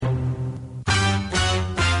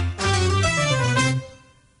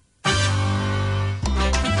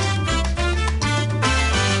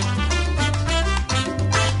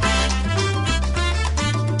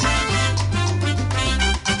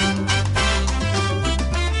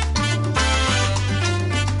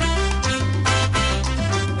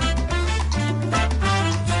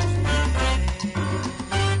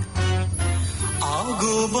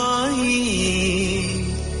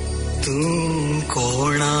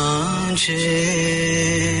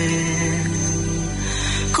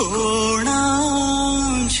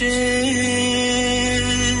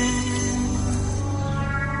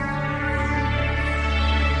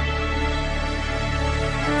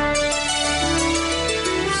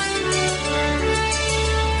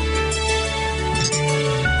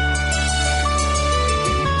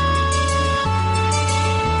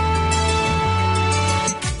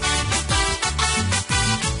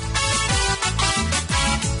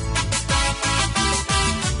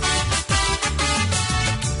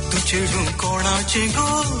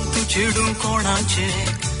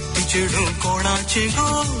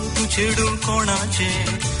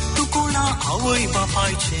तू कोणा आवय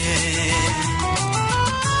बापायचे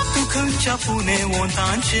तू खंयच्या पुणे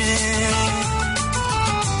वंतांचे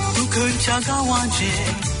तू खंयच्या गांवांचे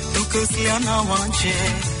तू कसल्या नांवांचे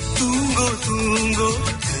तुंगो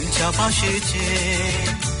खंयच्या भाशेचे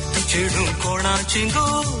तू चेडू कोणाचे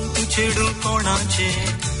गो तू चेडू कोणाचे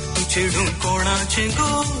तू चेडू कोणाचे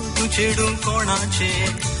गो तू चेडू कोणाचे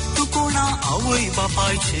तू कोणा आवय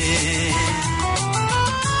बापायचे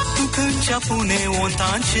तू खंयच्या पुणे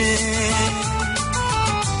वंतांचे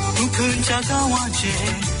तू खंयच्या गांवांचे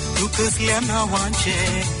तू कसल्या नांवांचे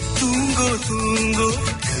तुंगो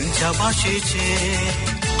खंयच्या भाशेचे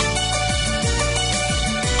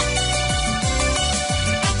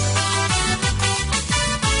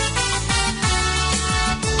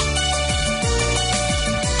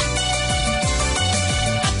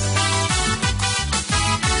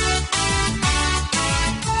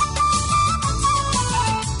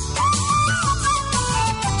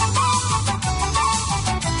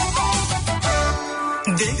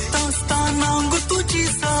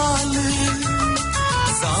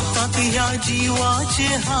जीवाचे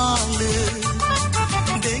हाल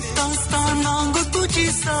देखता असताना ग तुझी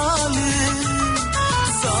साल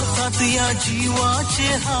जातात या जीवाचे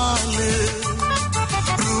हाल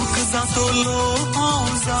रूख जातो लो हांव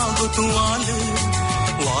जागो तू आल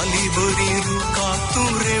वाली बरी रुका तू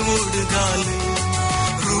रे ओढ घाल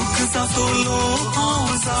रूख जातो लो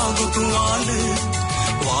हांव जागो तू आल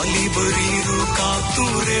वाली बरी रुका तू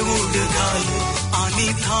रे ओढ घाल आणि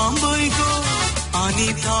थांबय गो आणि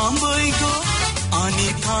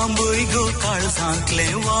थांबय गो काळजांतले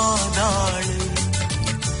वादाळ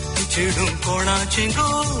तू चेडू कोणाचे गो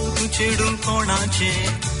तू चेडू कोणाचे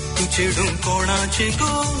तू चेडू कोणाचे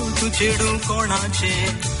गो तू चेडू कोणाचे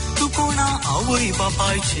तू कोणा आवय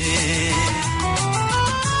बापायचे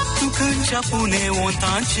तू खंयच्या पुणे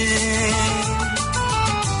वंतांचे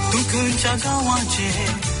तू खंयच्या गांवांचे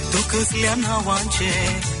तू कसल्या नांवांचे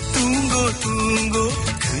तुंगो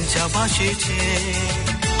खंयच्या भाशेचे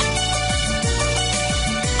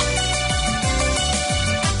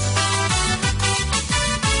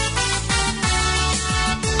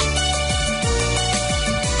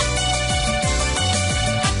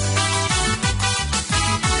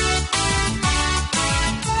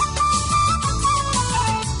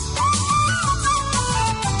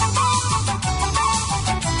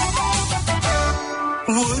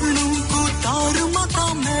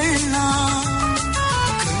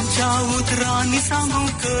रानी सांगू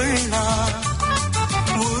कळना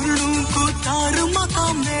वळूंक तार म्हाका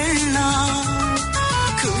मेळना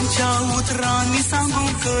खंयच्या उतरांनी सांगू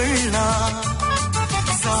कळना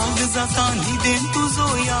जाग जाता न्हिदेन तुजो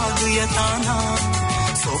याद येताना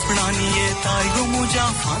स्वप्नांनी येताय गो म्हज्या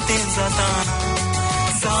फांतेन जाताना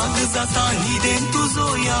जाग जाता न्हिदेन तुजो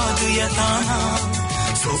याद येताना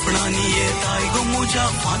स्वप्नांनी येताय गो म्हज्या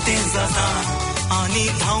फांतेन जाताना आनी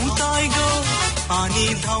धांवताय गो आनी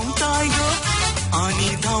धांवताय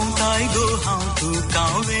गो हांव तुका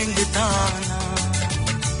वेंगताना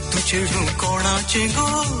तू चेडू कोणाचे गो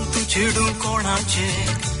तू चेडू कोणाचे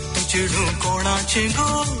तू चेडू कोणाचे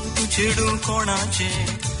गो तू चेडू कोणाचे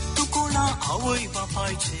तू कोणा आवय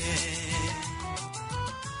बापायचे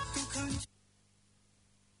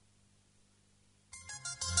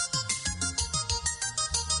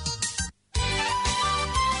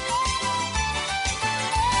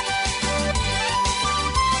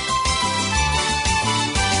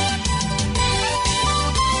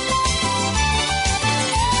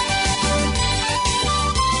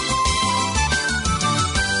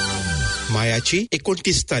मायाची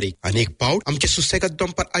 29 तारीख आणि एक पावट आमचे सुसेगाद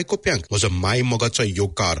दंपार आयकोप्यांक म्हजो माय मोगाचो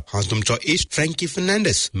योगकार हांव तुमचो इश्ट फ्रँकी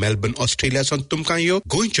फर्नांडीस मेलबर्न ऑस्ट्रेलियासून तुमकां ह्यो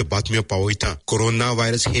गोंयच्यो बातम्यो पावयता कोरोना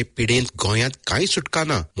व्हायरस हे पिडेंत गोंयांत कांय सुटका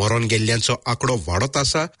ना मरोन गेल्ल्यांचो आंकडो वाडत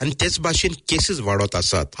आसा आनी तेच भाशेन केसीस वाडत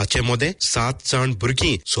आसात हाचे मदें 7 जाण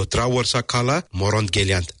भुरगीं 17 वर्सां खाला मरोन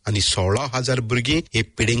गेल्यांत आनी 16,000 भुरगीं हे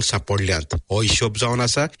पिडेंत सांपडल्यांत हो हिशोब जावन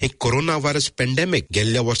आसा हे कोरोना व्हायरस पॅन्डेमिक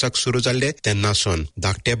गेल्ल्या वर्साक सुरू जाल्ले तेन्नासून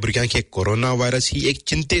धाकट्या भुरग्यांक हे कोरोना कोरोना व्हायरस ही एक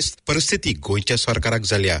चिंतेस्त परिस्थिती गोंयच्या सरकाराक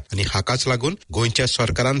जाल्या आणि हाकाच लागून गोंयच्या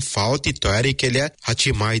सरकारान फावो ती तयारी केल्या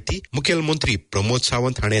हाची माहिती मुखेलमंत्री प्रमोद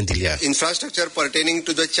सावंत हाणें दिल्या. Infrastructure pertaining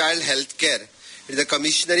to the child health care is the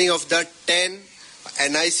commissioning of the 10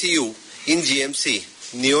 NICU in GMC,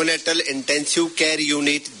 neonatal intensive care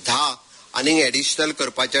unit 10 आणि एडिशनल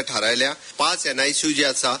करपाचे ठरयल्या. 5 NICU जे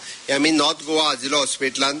आसा हे आमी नॉर्थ गोवा आजिलो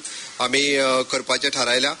हॉस्पिटलान आमी करपाचे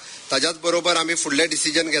ठरयल्या. ताच्याच बरोबर आमी फुडले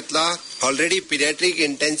डिसिजन घेतला. Already paediatric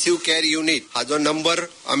intensive care unit हाजो नंबर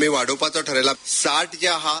आमी वाडोवपाचो ठरयला. 60 जे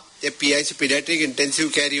आहा ते PIC paediatric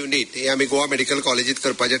intensive care unit हे आमी गोवा मेडिकल कॉलेजीत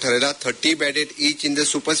करपाचे ठरयला. 30 bedded each in the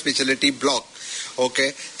super speciality block. Okay,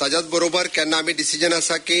 ताच्याच बरोबर केन्ना आमी डिसिजन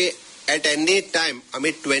आसा की at any time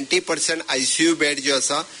आमी 20% ICU bed जो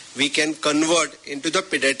आसा we can convert into the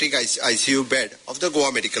pediatric ICU bed of the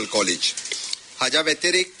Goa Medical College. हाज्या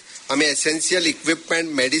व्यतिरिक्त आमी एसेन्शियल इक्विपमेंट,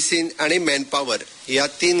 मेडिसिन आणि मॅनपॉवर ह्या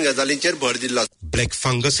 3 गजालींचेर भर दिल्लो. ब्लॅक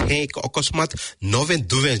फंगस हे एक अकस्मात नवें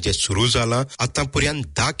दुवेंस जे सुरू जाला. आतां पर्यंत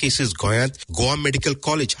 10 केसीस गोंयांत गोवा मेडिकल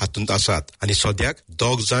कॉलेज हातूंत आसात आणि सद्याक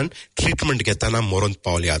 2 जाण ट्रीटमेंट घेताना मरण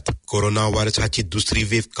पावल्यात. कोरोना व्हायरस हाची दुसरी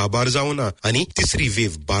वेव्ह काबार जावना आणि तिसरी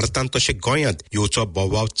वेव्ह भारतांत तशें गोंयांत येवचो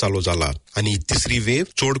बोवाव चालू जाला आणि तिसरी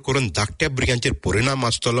वेव्ह चड करून धाकट्या भुरग्यांचेर परिणाम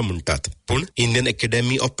आसतलो म्हणटात. पूण इंडियन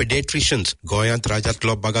अकॅडमी ऑफ पेडियाट्रिशियन्स गोंयांत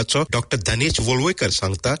राज्यांतलो भागाचो डॉक्टर धनेश वळवयकर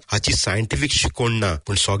सांगता हाची सायंटिफिक शिकवण ना,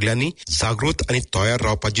 पूण सगळ्यांनी जागृत आणि तयार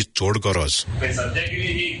रावपाची चड गरज. सध्या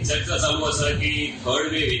कितें चर्चा चालू आसा की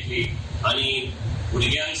थर्ड वेव्ह येतली आणि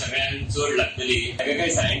भुरग्यांक सगळ्यांक चड लागतली. ताका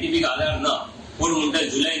काही सायंटिफिक आधार ना. कोण म्हणटा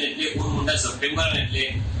जुलयान येतले, कोण म्हणटा सप्टेंबरान येतले.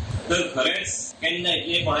 तर खरेंच केन्ना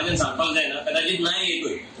येतले कोणाच्यान सांगपाक जायना. कदाचित नाही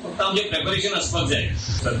येतोय, फक्त आमचे प्रिपरेशन आसपाक जाय.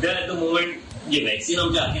 सध्या at the moment ji vaccine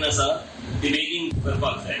आमच्या हातीन आसा ती बेगीन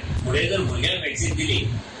करपाक जाय. फुडें जर भुरग्यांक वॅक्सिन दिली,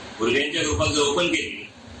 भुरग्यांच्या रुपाक जर ओपन केली,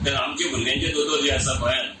 तर आमचे भुरग्यांचे दोतोर जे आसा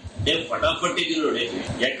गोंयांत ते फटाफट ते दिवन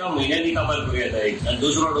उडयतले. एका म्हयन्यांनी काबार करूं येता एक, आनी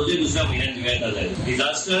दुसरो डोजूय दुसऱ्या म्हयन्यान दिवं येता जाय.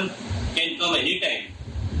 Disaster can come any time.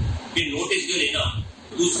 ती नोटीस घेवन येना.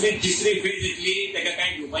 दुसरी तिसरी फेज येतली, ताका कांय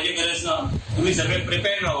घेवपाची गरज ना. तुम्ही सगळे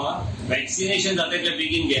प्रिपेअर राहा. वॅक्सिनेशन जाता तितले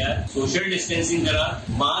बेगीन घ्या. सोशल डिस्टन्सिंग करा,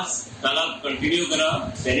 मास्क घालप कंटिन्यू करा,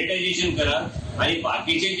 सॅनिटायझेशन करा आणि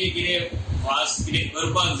बाकीचे जे कितें फास्ट कितें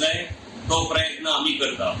करपाक जाय तो प्रयत्न आमी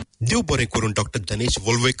करता. देव बरें करून डॉक्टर धनेश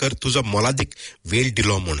वळवयकर तुजो मोलादीक वेळ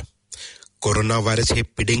दिलो म्हूण. कोरोना व्हायरस हे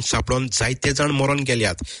पिडेंक सापडून जायते जाण मरण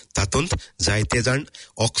गेल्यात. तातूंत जायते जाण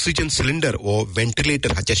ऑक्सिजन सिलिंडर व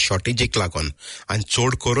व्हेंटिलेटर हाच्या शॉर्टेजीक लागून आनी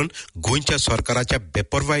चड करून गोंयच्या सरकाराच्या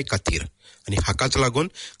बेपरवाई खातीर. आणि हाकाच लागून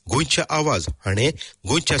गोंयच्या आवाज हाणें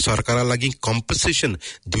गोंयच्या सरकारा लागीं कॉम्पन्सेशन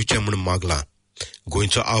दिवचें म्हूण मागलां.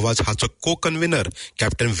 गोंयचो आवाज हाचो को कन्व्हेनर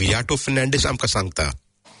कॅप्टन वियाटो फर्नांडीस आमकां सांगता.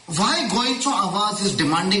 Why Goincho Awaz is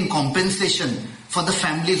demanding compensation for the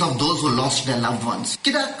families of those who lost their loved ones?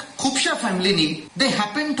 कित्याक खुबशा फॅमिलीनी they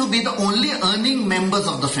happen to be the only earning members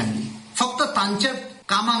of the family. फक्त तांचे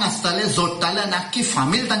कामाक आसताले, जोडटाले आनी आख्खी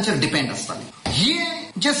फॅमिली तांचेर डिपेंड आसताली. ही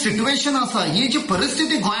जे सिच्युएशन आसा, ही जी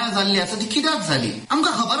परिस्थिती गोंयांत जाल्ली आसा ती कित्याक जाली?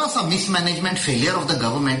 आमकां खबर आसा mismanagement, failure of the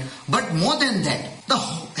government, but more than that the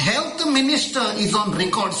health minister is on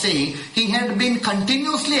record saying he had been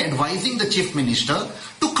continuously advising the chief minister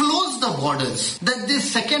to close the borders, that this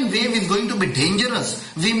second wave is going to be dangerous.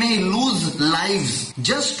 We may lose lives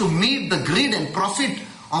just to meet the greed and profit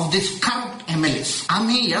of this corrupt MLAs.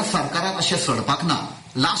 आम्ही या सरकाराक अशें सोडपाक ना.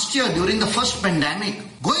 Last year during the first pandemic,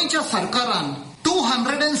 गोंयच्या सरकारान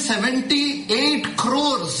 278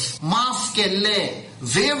 crores माफ केल्ले,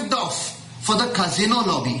 waived off for the casino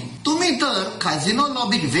lobby. तुम्ही तर काझिनो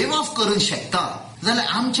लॉबीक वेव ऑफ करूंक शकता जाल्यार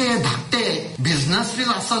आमचे हे धाकटे बिझनेसीस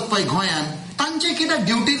आसात पळय गोंयांत, तांचे कित्याक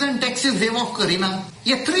duties and taxes wave of Kareena?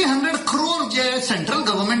 Hey 300 crore J central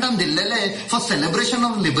गव्हर्नमेंटान दिल्लेले for celebration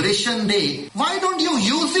of liberation day, why don't you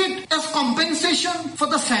use it as compensation for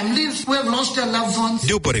the families who have lost their loved ones?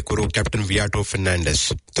 देव बरें करूं captain वियाटो Fernandes.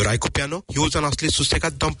 तर आयकुप्यानो, ह्यो जावन आसली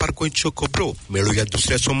सुसेगाद दनपार गोंयच्यो खबरो. मेळुया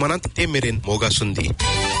दुसऱ्या सोमारांत. ते मेरेन मोगा सुंदी.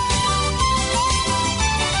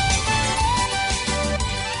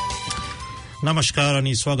 नमस्कार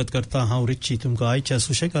आणि स्वागत करता हांव रिची तुमकां आयच्या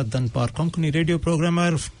सुशेगाद दनपार कोंकणी रेडिओ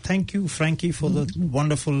प्रोग्रामार. Thank you Frankie for the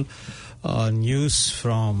wonderful news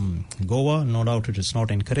from Goa. No doubt it is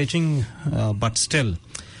not encouraging, but still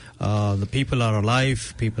the people are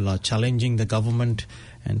alive, people are challenging the government,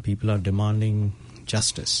 and people are demanding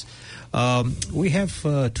justice. We have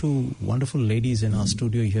two wonderful ladies in our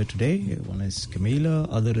studio here today. One is Camila,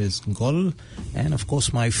 other is Gol, and of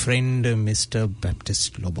course my friend Mr.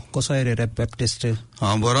 Baptist Lobo. Koso hai re Baptist?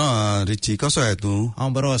 Baro, Richie, koso hai tu?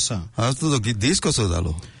 Baro asa. Tu to dis koso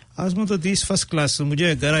dalo? आज मतलब these first class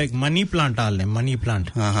मुझे घरा एक money plant आले money plant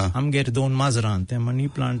हम गेट दोन माजरान ते money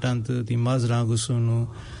plant अंत ती माजरा गुसुनु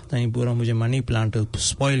ताई पूरा मुझे money plant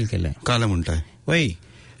spoil केले काले मुंटा है वही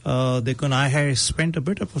I had spent a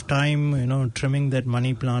bit of time trimming that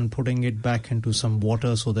money plant, putting it back into some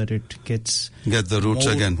water so that it get the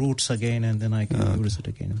roots again and then I can use it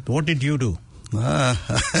again. What did you do?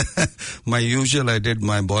 My usual, I did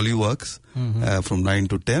my Bolly works from 9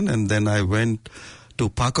 to 10 and then I went to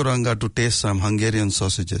Pakuranga to taste some Hungarian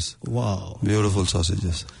sausages. Wow. Beautiful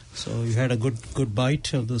sausages. So you had a good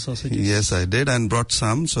bite of the sausages? Yes, I did and brought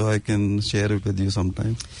some so I can share it with you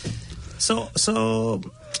sometime. So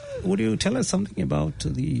would you tell us something about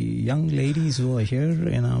the young ladies who are here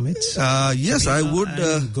in our midst? Yes, I would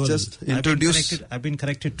just introduce... I've been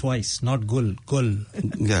corrected twice, not Gul.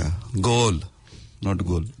 Yeah, Gol. Not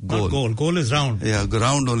Gol. Not Gol. Gol is round. Yeah,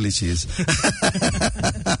 round only she is.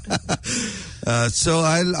 So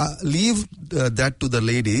I'll leave that to the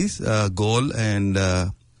ladies, Gol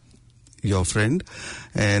and your friend.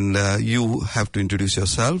 And you have to introduce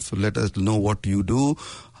yourself. Let us know what you do,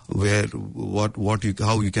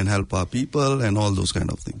 how you can help our people and all those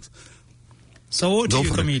kind of things. So over to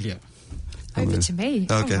you, Camellia. Over to me.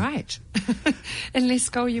 Okay. All right. And let's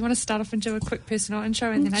go. You want to start off and do a quick personal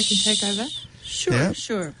intro and then I can take over?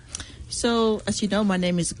 Sure. So, as you know, my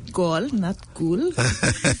name is Gol, not Gul.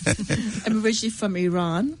 I'm originally from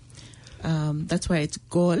Iran. That's why it's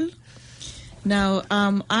Gol. Now,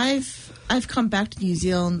 I've come back to New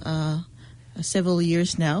Zealand several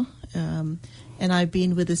years now, and I've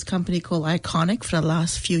been with this company called Iconic for the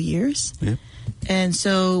last few years. Yeah. And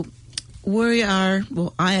so we are,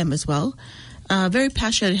 well, I am as well, very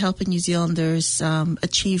passionate at helping New Zealanders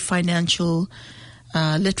achieve financial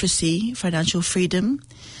literacy, financial freedom,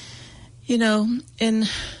 and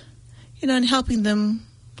helping them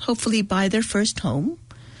hopefully buy their first home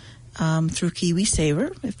through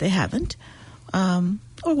KiwiSaver if they haven't,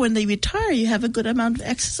 or when they retire, you have a good amount of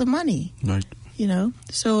excess of money. Right.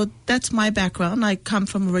 So that's my background. I come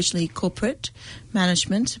from originally corporate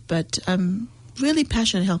management, but I'm really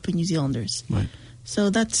passionate helping New Zealanders. Right. So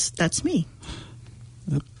that's me.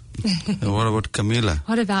 Yep. And what about Camilla?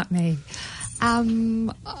 What about me?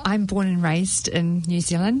 I'm born and raised in New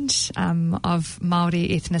Zealand, of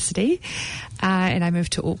Māori ethnicity, and I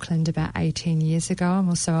moved to Auckland about 18 years ago. I'm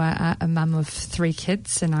also a mum of 3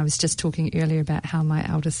 kids, and I was just talking earlier about how my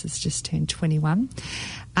eldest has just turned 21.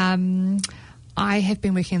 I have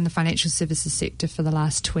been working in the financial services sector for the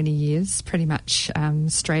last 20 years, pretty much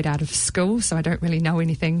straight out of school, so I don't really know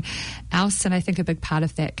anything else, and I think a big part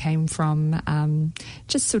of that came from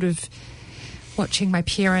just sort of watching my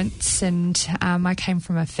parents, and I came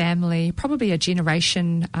from a family, probably a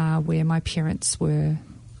generation where my parents were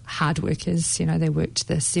hard workers. They worked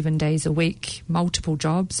the 7 days a week, multiple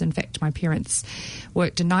jobs. In fact, my parents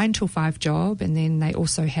worked a 9 till 5 job, and then they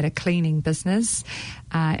also had a cleaning business,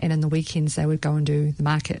 and in the weekends they would go and do the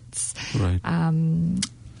markets. Right. And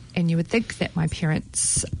you would think that my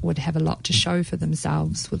parents would have a lot to show for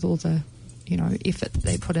themselves with all the effort that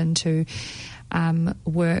they put into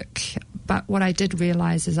work. But what I did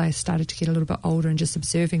realise as I started to get a little bit older and just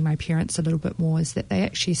observing my parents a little bit more is that they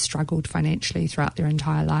actually struggled financially throughout their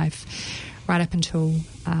entire life, right up until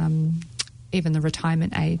even the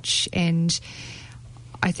retirement age. And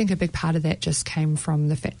I think a big part of that just came from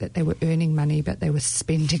the fact that they were earning money, but they were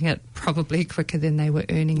spending it probably quicker than they were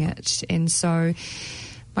earning it. And so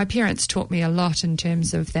my parents taught me a lot in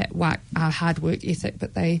terms of that hard work ethic,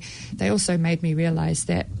 but they also made me realise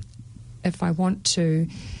that if I want to,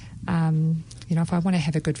 if I want to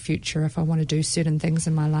have a good future, if I want to do certain things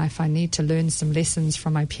in my life, I need to learn some lessons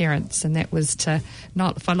from my parents, and that was to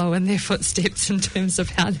not follow in their footsteps in terms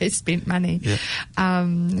of how they spent money. Yeah.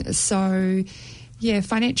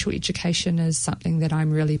 Financial education is something that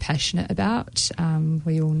I'm really passionate about.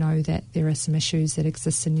 We all know that there are some issues that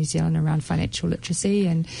exist in New Zealand around financial literacy,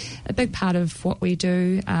 and a big part of what we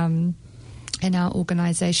do in our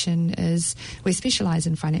organisation is we specialise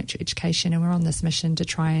in financial education, and we're on this mission to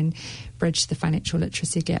try and bridge the financial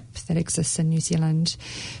literacy gap that exists in New Zealand.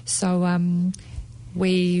 So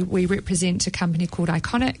we represent a company called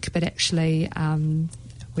Iconic, but actually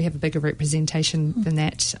we have a bigger representation than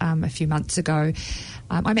that. A few months ago,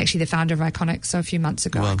 I'm actually the founder of Iconic, so a few months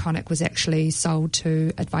ago Iconic was actually sold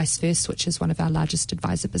to Advice First, which is one of our largest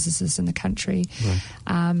advisor businesses in the country.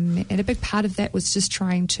 And a big part of that was just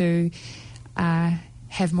trying to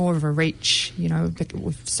have more of a reach,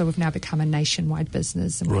 so we've now become a nationwide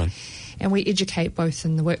business, and we educate both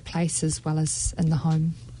in the workplace as well as in the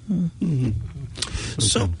home.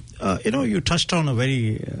 So, you touched on a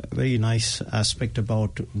very, very nice aspect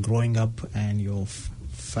about growing up and your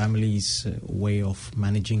family's way of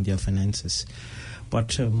managing their finances.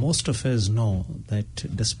 But most of us know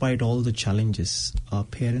that despite all the challenges, our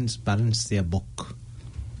parents balance their book.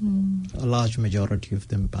 A large majority of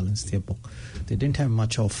them balance their book. They didn't have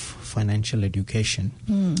much of financial education,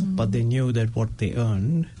 but they knew that what they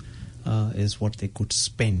earned is what they could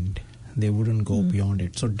spend. They wouldn't go beyond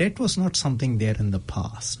it. So debt was not something there in the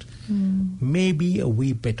past. Maybe a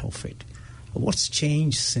wee bit of it. What's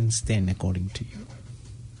changed since then, according to you?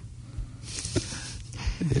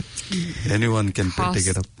 Anyone can take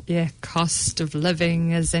it up. Yeah, cost of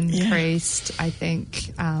living has increased. Yeah. I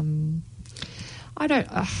think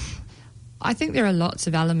I think there are lots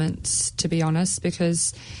of elements, to be honest,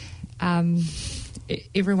 because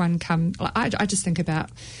everyone I just think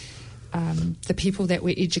about the people that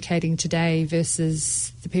we're educating today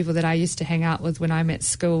versus the people that I used to hang out with when I'm at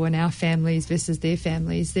school, and our families versus their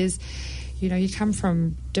families. There's, you come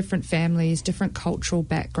from different families, different cultural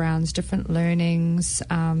backgrounds, different learnings.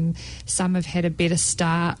 Some have had a better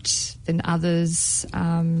start than others,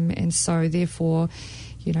 and so therefore,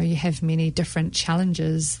 you have many different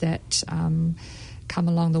challenges that come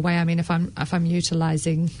along the way. I mean, if I'm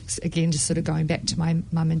utilising, again, just sort of going back to my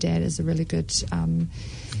mum and dad as a really good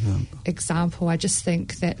example, I just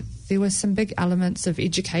think that there were some big elements of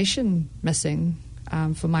education missing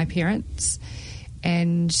for my parents,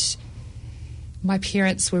 and my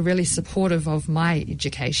parents were really supportive of my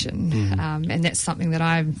education, and that's something that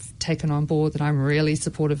I've taken on board, that I'm really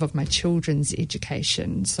supportive of my children's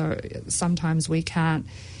education. So sometimes we can't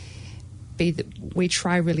we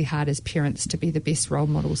try really hard as parents to be the best role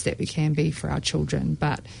models that we can be for our children,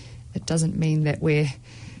 but it doesn't mean that we're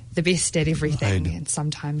the best at everything, and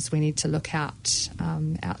sometimes we need to look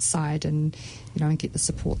outside and and get the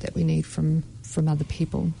support that we need from other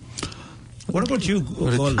people. What about you?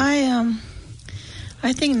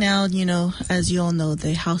 I think now, as you all know,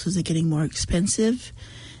 the houses are getting more expensive,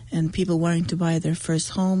 and people wanting to buy their first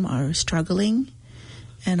home are struggling.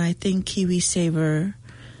 And I think KiwiSaver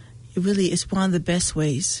really is one of the best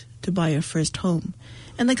ways to buy your first home.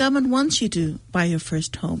 And the government wants you to buy your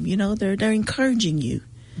first home. They're encouraging you.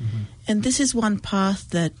 And this is one path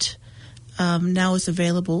that now is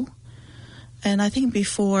available. And I think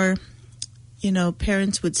before,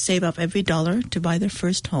 parents would save up every dollar to buy their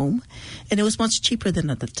first home, and it was much cheaper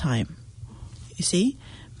than at the time, you see.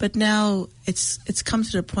 But now it's come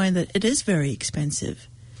to the point that it is very expensive.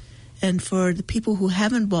 And for the people who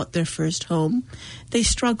haven't bought their first home, they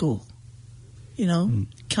struggle,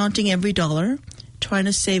 counting every dollar, trying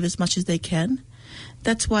to save as much as they can.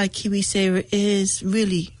 That's why KiwiSaver is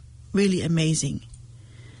really, really amazing.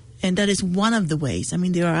 And that is one of the ways. I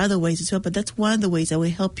mean, there are other ways as well, but that's one of the ways that will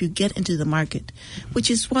help you get into the market, which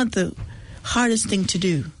is one of the hardest thing to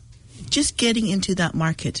do, just getting into that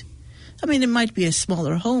market. I mean, it might be a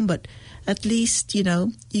smaller home, but at least, you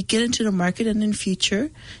get into the market, and in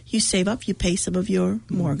future, you save up, you pay some of your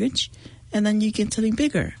mortgage, and then you get something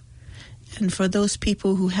bigger. And for those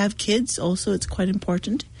people who have kids, also, it's quite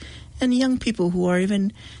important. And young people who are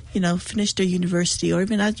even, finished their university or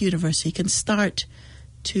even at university can start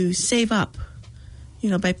to save up,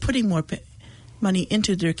 by putting more money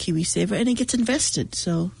into their KiwiSaver, and it gets invested.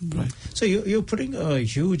 So, So you're putting a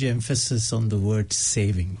huge emphasis on the word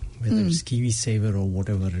saving, whether it's KiwiSaver or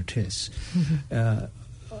whatever it is.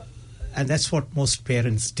 And that's what most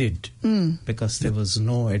parents did, because there was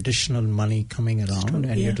no additional money coming around,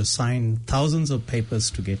 and you had to sign thousands of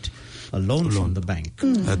papers to get a loan from the bank.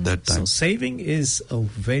 At that time. So saving is a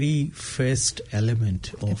very first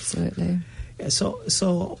element of... Absolutely. So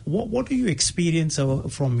what do you experience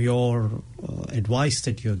from your advice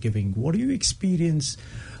that you're giving? What do you experience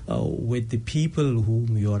with the people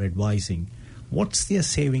whom you are advising? What's their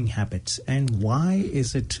saving habits, and why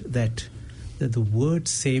is it that the word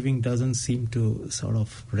saving doesn't seem to sort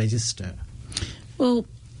of register? Well,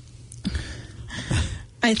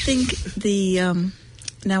 I think the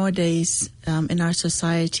nowadays in our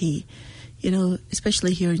society,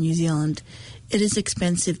 especially here in New Zealand, it is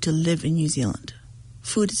expensive to live in New Zealand.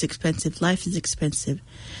 Food is expensive. Life is expensive.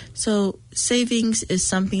 So savings is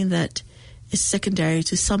something that is secondary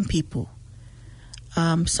to some people.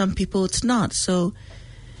 Some people it's not. So,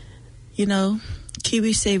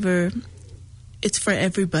 KiwiSaver, it's for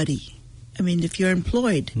everybody. I mean, if you're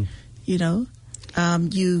employed, you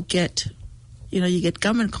get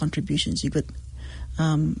government contributions. You get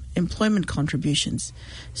employment contributions.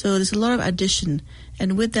 So there's a lot of addition.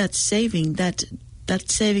 And with that saving, that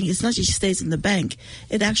saving is not just stays in the bank,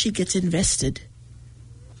 it actually gets invested.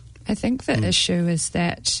 I think the issue is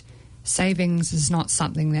that savings is not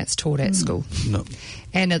something that's taught at school. No.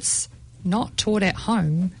 And it's not taught at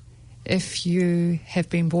home if you have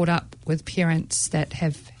been brought up with parents that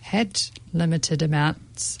have had limited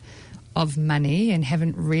amounts of money and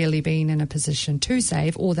haven't really been in a position to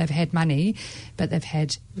save, or they've had money but they've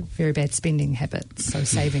had very bad spending habits, so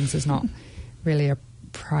savings is not really a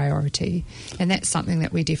priority. And that's something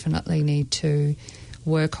that we definitely need to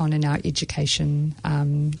work on in our education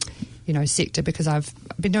sector, because I've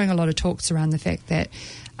been doing a lot of talks around the fact that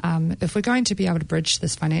if we're going to be able to bridge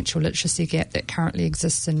this financial literacy gap that currently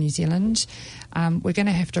exists in New Zealand, we're going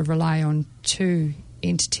to have to rely on two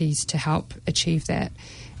entities to help achieve that.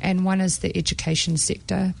 And one is the education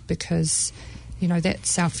sector, because,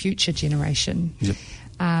 that's our future generation. Yep.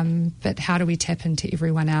 But how do we tap into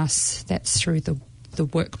everyone else? That's through the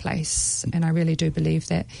workplace. And I really do believe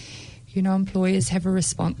that, employers have a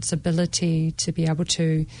responsibility to be able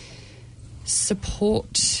to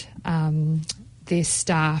support their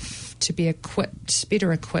staff to be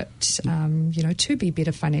better equipped, to be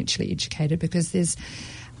better financially educated, because there's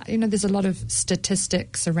a lot of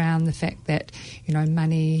statistics around the fact that,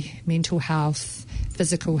 money, mental health,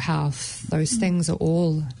 physical health, those things are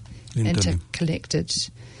all interconnected.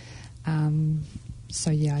 So,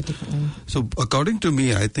 yeah, definitely. So, according to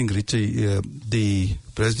me, I think, Richie, the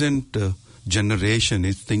present generation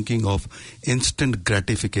is thinking of instant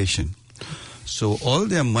gratification. So, all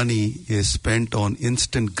their money is spent on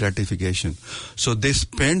instant gratification. So, they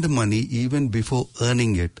spend money even before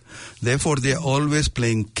earning it. Therefore, they are always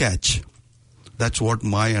playing catch. That's what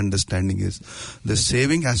my understanding is. The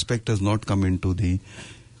saving aspect has not come into the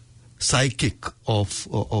psychic of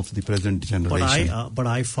the present generation. But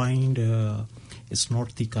I find it's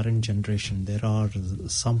not the current generation. There are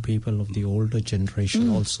some people of the older generation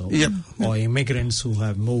also, or immigrants who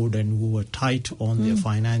have moved and who were tight on their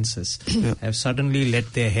finances, have suddenly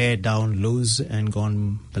let their hair down loose and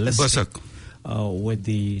gone ballistic with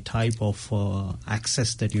the type of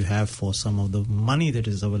access that you have for some of the money that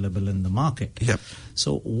is available in the market. Yep.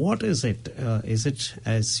 So what is it? Is it,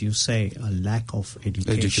 as you say, a lack of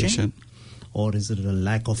education? Or is it a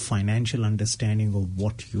lack of financial understanding of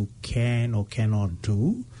what you can or cannot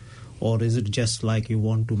do? Or is it just like you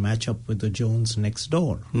want to match up with the Jones next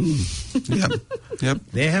door? Yep.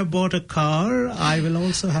 They have bought a car, I will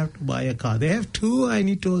also have to buy a car. They have two, I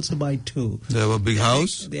need to also buy two. They have a big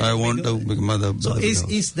house, I want a big mother. So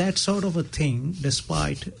is that sort of a thing,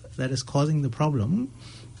 despite that is causing the problem?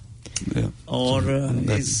 Yeah. Or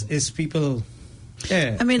is people...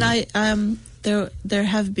 Yeah. I mean, there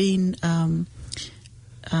have been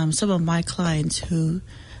some of my clients who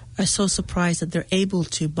are so surprised that they're able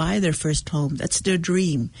to buy their first home. That's their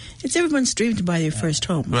dream. It's everyone's dream to buy their first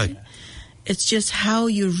home. Right. It's just how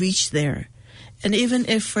you reach there. And even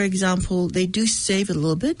if, for example, they do save a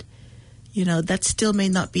little bit, that still may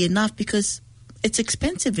not be enough because it's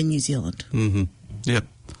expensive in New Zealand. Mm-hmm. Yep.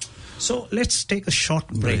 So let's take a short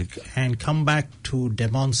break and come back to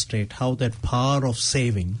demonstrate how that power of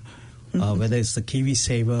saving, whether it's the Kiwi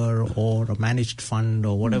Saver or a managed fund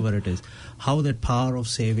or whatever it is, how that power of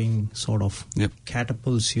saving sort of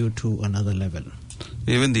catapults you to another level.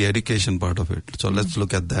 Even the education part of it. So let's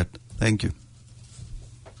look at that. Thank you.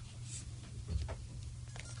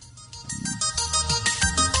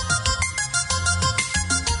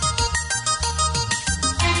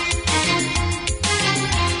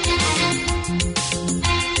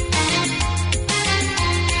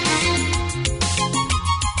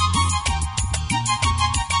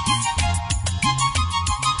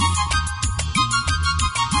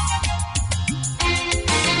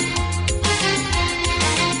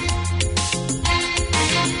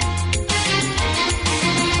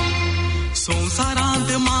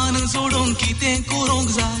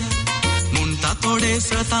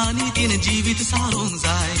 Satani तीन जीवित सारोंग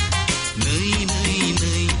जाय नहीं नहीं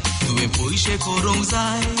नहीं तुवे पैसे करूंक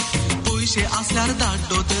जाय पैसे असल्यार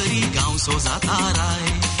धाडलो तरी गांव सोजा ताराय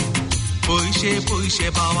पैसे पैसे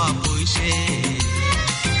बावा पैसे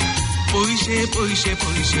पैसे पैसे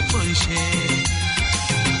पैसे पैसे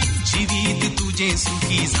जीवित तुझे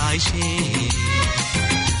सुखी जायशे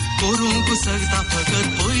करूंक सकता फकत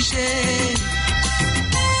पैसे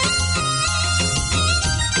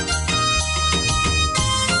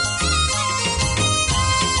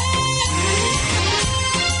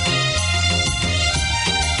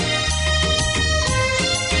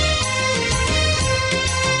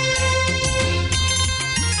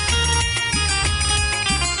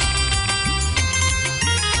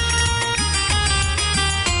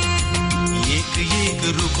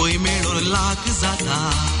रुपये मेळो लाख जाता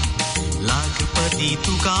लाखपती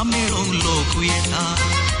तुका मेळोंक लोक येता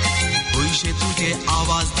पैसे तुझे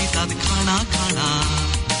आवाज दितात खाणा खाणा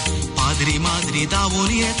पादरी मादरी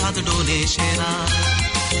दावून येतात डोले शेरा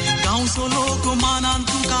गाउँचो लोक मानान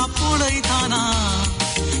तुका पळय थाना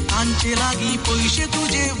तांचे लागीं पयशे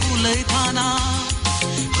तुजे उलय थाना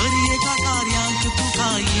हर एका कार्याक तुका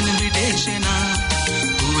इन्विटेशना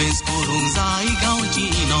तुवेंच करूंक जाय गांवची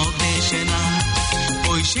इनॉग्रेशना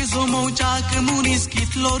पयशे जमोवच्याक मनीस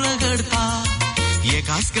कितलो रगडता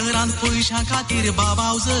एकाच घरांत पयशा खातीर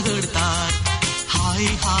बाबाव झगडतात हाय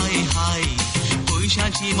हाय हाय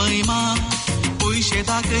पयशाची महिमा पयशे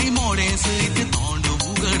दाखय मोडे सयत तोंड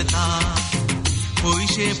उगडता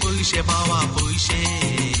पयशे पयशे बावा पयशे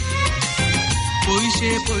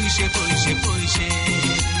पयशे पयशे पयशे पयशे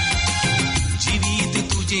जिवीत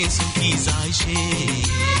तुजे सुखी जायशे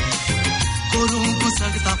करूंक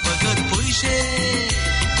सकता फकत पयशे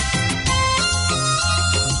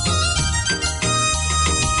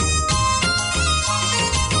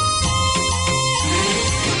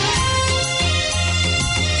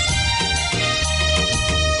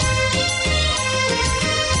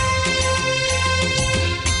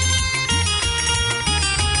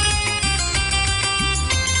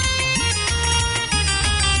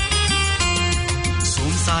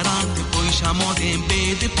मोदे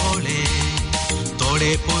बेद पडले थोडे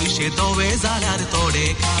पयशे दोवे जाल्यार थोडे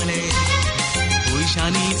काळे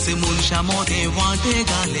पयशांनीच मनशा मोदे वांटे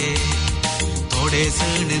घाले थोडे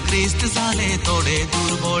जण क्रिस्त जाले थोडे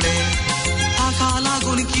दुर्बळे ताका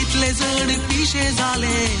लागून कितले जण पिशे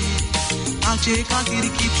जाले ताचे खातीर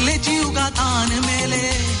कितले जीव घातान मेले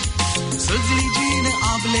सगळी जीण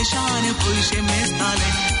आबलेशान पयशे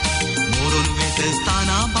मेजताले मरून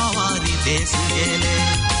वेतसताना बावारी देस गेले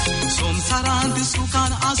संसारांत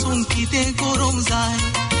सुखान आसून कितें करूंक जाय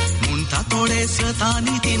म्हणटा थोडे सता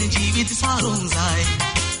नितीन जिवीत सारूंक जाय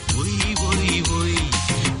वय वय वय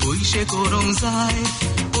पयशे करूंक जाय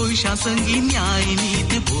पयशा संगी न्याय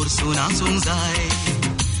नीत भरसून आसूंक जाय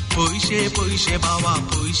पयशे पयशे बाबा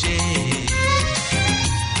पयशे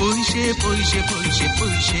पयशे पयशे पयशे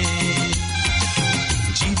पयशे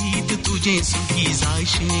जिवीत तुजें सुखी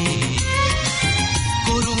जायशें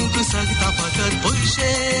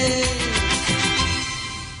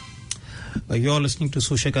You're listening to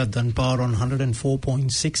Susegad Danpaar on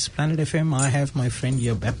 104.6 Planet FM. I have my friend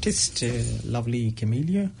here, Baptist, lovely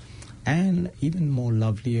Camellia, and even more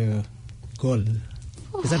lovelier girl.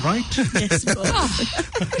 Is that right? Yes.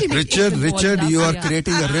 Richard, you are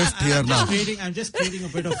creating a rift here now. I'm just creating a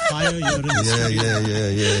bit of fire here.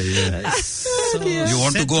 Yeah. So you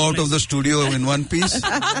want to go out of the studio in one piece?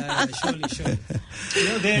 Surely.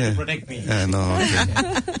 You're there to protect me. No.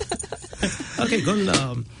 Okay,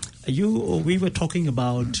 Gul, we were talking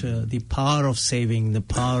about the power of saving, the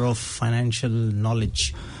power of financial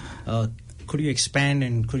knowledge. Could you expand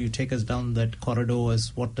and could you take us down that corridor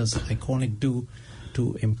as what does Iconic do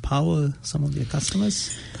to empower some of their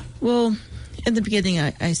customers? Well, in the beginning,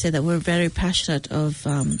 I said that we're very passionate of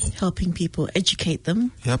helping people, educate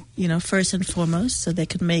them, first and foremost, so they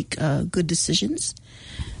can make good decisions.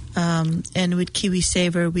 And with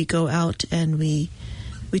KiwiSaver, we go out and we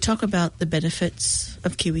talk about the benefits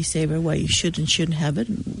of KiwiSaver, why you should and shouldn't have it,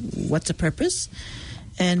 what's the purpose.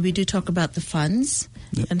 And we do talk about the funds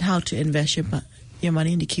and how to invest your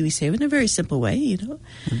money into KiwiSaver in a very simple way,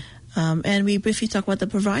 And we briefly talk about the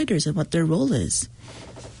providers and what their role is,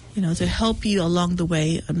 to help you along the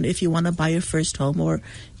way if you want to buy your first home or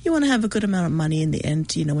you want to have a good amount of money in the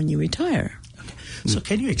end, when you retire. Okay. So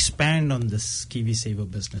can you expand on this KiwiSaver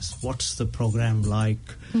business? What's the program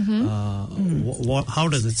like? How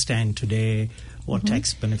does it stand today? What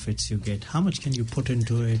tax benefits you get? How much can you put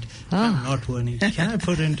into it? I'm not earning. Can I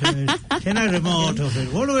put into it? Can I remove out of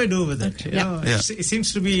it? What do I do with it? It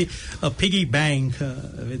seems to be a piggy bank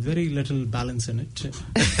with very little balance in it.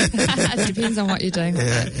 It depends on what you're doing.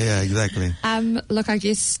 Yeah, exactly. Look, I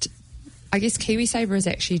guess KiwiSaver is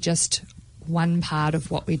actually just one part of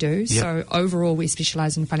what we do. Yep. So overall, we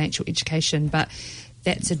specialise in financial education, but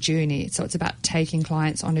that's a journey. So it's about taking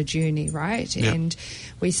clients on a journey, right? Yep. And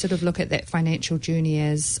we sort of look at that financial journey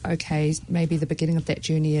as, okay, maybe the beginning of that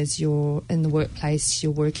journey is you're in the workplace,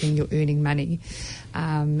 you're working, you're earning money.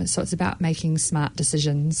 So it's about making smart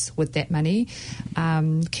decisions with that money.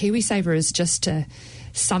 KiwiSaver is just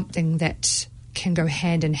something that can go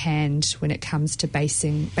hand in hand when it comes to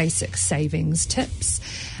basic savings tips.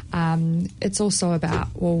 It's also about,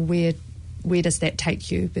 well, where does that take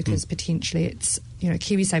you? Because potentially it's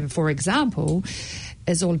KiwiSaver, for example,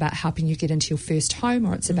 is all about helping you get into your first home,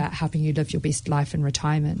 or it's about helping you live your best life in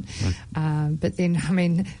retirement. Right. But then, I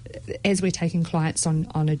mean, as we're taking clients on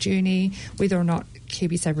a journey, whether or not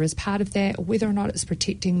KiwiSaver is part of that, or whether or not it's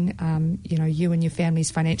protecting, you and your family's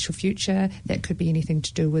financial future, that could be anything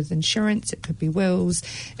to do with insurance, it could be wills,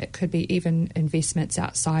 it could be even investments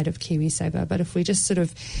outside of KiwiSaver. But if we just sort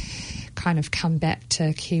of kind of come back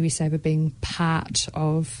to KiwiSaver being part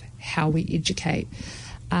of how we educate,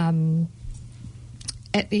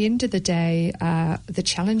 at the end of the day, the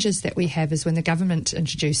challenges that we have is when the government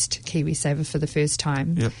introduced KiwiSaver for the first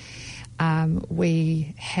time,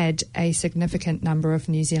 we had a significant number of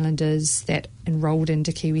New Zealanders that enrolled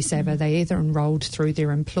into KiwiSaver. They either enrolled through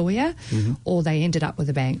their employer or they ended up with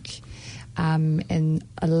a bank. And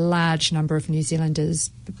a large number of New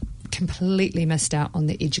Zealanders completely missed out on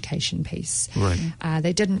the education piece. Right.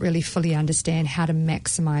 They didn't really fully understand how to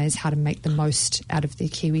maximise, how to make the most out of their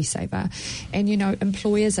KiwiSaver. And,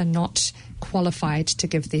 employers are not qualified to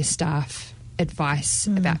give their staff advice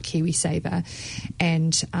about KiwiSaver.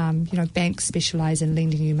 And, banks specialise in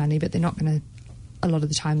lending you money, but they're not going to, a lot of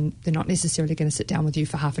the time, they're not necessarily going to sit down with you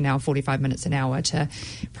for half an hour, 45 minutes, an hour to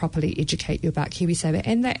properly educate you about KiwiSaver.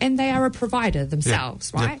 And they are a provider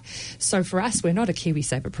themselves, right? So for us, we're not a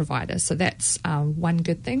KiwiSaver provider. So that's one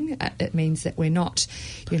good thing. It means that we're not,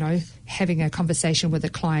 having a conversation with a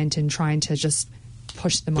client and trying to just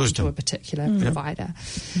push them onto a particular provider.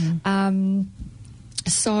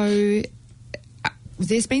 So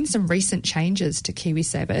there's been some recent changes to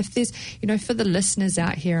KiwiSaver. If there's, for the listeners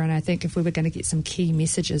out here, and I think if we were going to get some key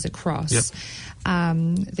messages across,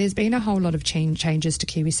 there's been a whole lot of changes to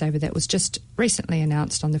KiwiSaver that was just recently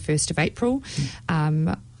announced on the 1st of April.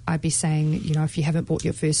 I'd be saying, if you haven't bought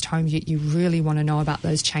your first home, you really want to know about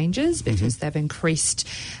those changes, because they've increased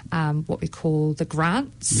what we call the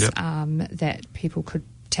grants that people could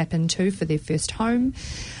tap into for their first home.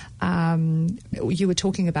 You were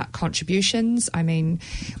talking about contributions. I mean,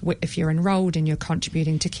 if you're enrolled and you're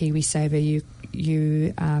contributing to KiwiSaver,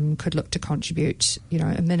 you could look to contribute,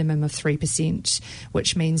 a minimum of 3%,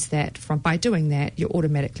 which means that by doing that, you're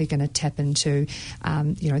automatically going to tap into,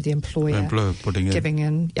 the employer putting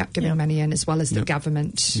giving money in, as well as the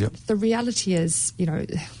government. The reality is,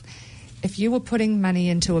 if you were putting money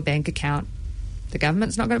into a bank account, the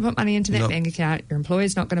government's not going to put money into that bank account. Your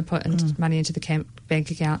employer's not going to put money into the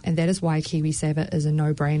bank account, and that is why KiwiSaver is a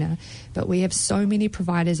no-brainer. But we have so many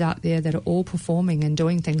providers out there that are all performing and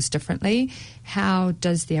doing things differently. How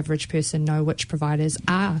does the average person know which providers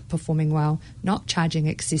are performing well, not charging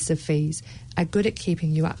excessive fees, are good at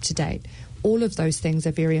keeping you up to date? All of those things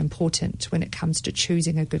are very important when it comes to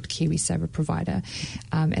choosing a good KiwiSaver provider,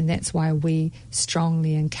 and that's why we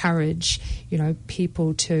strongly encourage,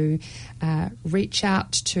 people to reach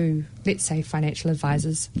out to, let's say, financial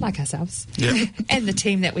advisors like ourselves and the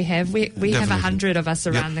team that we have. We have 100 of us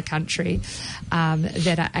around the country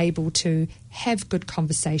that are able to have good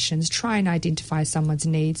conversations, try and identify someone's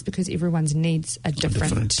needs, because everyone's needs are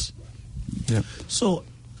different. So,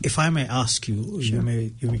 if I may ask you, you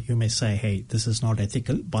may say, hey, this is not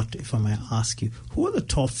ethical, but if I may ask you, who are the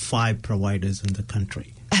top 5 providers in the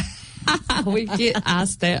country? We get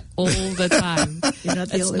asked that all the time.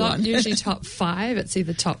 It's not usually top 5, it's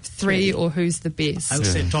either top 3 or who's the best. I would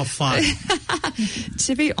say top 5.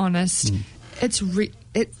 To be honest,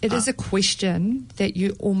 it is a question that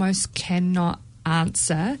you almost cannot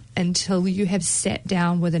answer until you have sat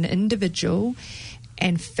down with an individual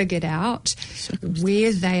and figured out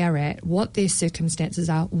where they are at, what their circumstances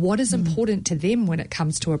are, what is important to them when it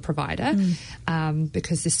comes to a provider,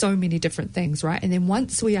 because there's so many different things, right? And then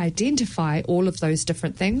once we identify all of those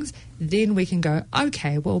different things, then we can go,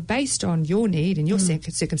 okay, well, based on your need and your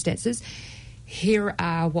circumstances, here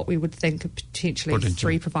are what we would think of potentially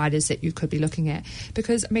 3 providers that you could be looking at.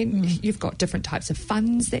 Because, I mean, you've got different types of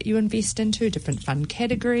funds that you invest into, different fund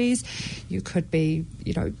categories. You could be,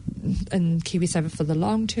 in KiwiSaver for the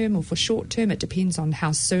long term or for short term. It depends on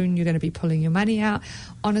how soon you're going to be pulling your money out.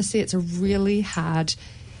 Honestly, it's a really hard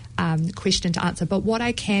question to answer. But what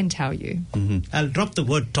I can tell you... I'll drop the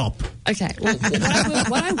word top. Okay. Well,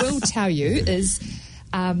 what I will tell you is...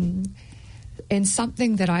 and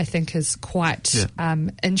something that I think is quite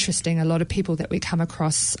interesting, a lot of people that we come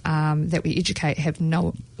across that we educate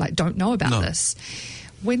don't know about this.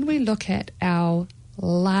 When we look at our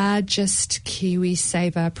largest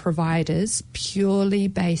KiwiSaver providers purely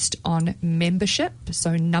based on membership,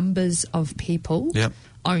 so numbers of people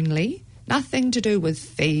only, nothing to do with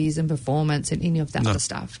fees and performance and any of that other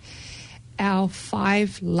stuff. Our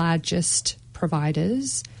 5 largest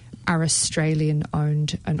providers are Australian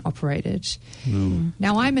owned and operated.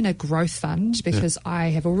 Now, I'm in a growth fund because I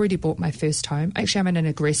have already bought my first home. Actually, I'm in an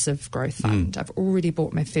aggressive growth fund. I've already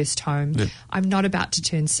bought my first home. I'm not about to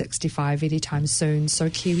turn 65 anytime soon, so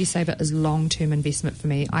KiwiSaver is long-term investment for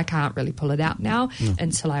me. I can't really pull it out now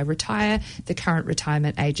until I retire. The current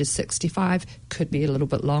retirement age is 65. Could be a little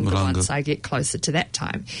bit longer once I get closer to that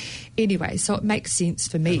time. Anyway, so it makes sense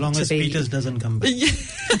for me as long to as be... Peters doesn't come back.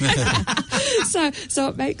 So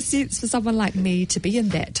it makes sense for someone like me to be in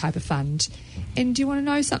that type of fund. And do you want to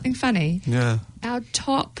know something funny? Yeah. Our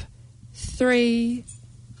top 3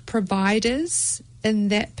 providers in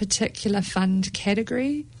that particular fund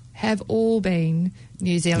category have all been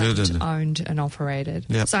New Zealand owned and operated.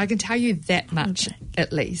 So I can tell you that much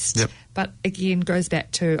at least. But again, goes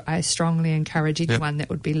back to, I strongly encourage anyone that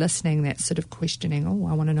would be listening that's sort of questioning, oh,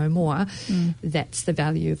 I want to know more. That's the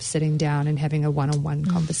value of sitting down and having a one-on-one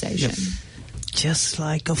conversation. Just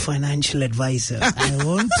like a financial advisor. I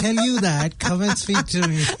won't tell you that. Come and speak to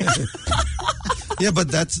me. Yeah, but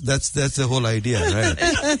that's the whole idea, right?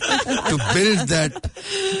 To build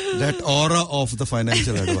that aura of the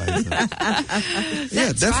financial advisor.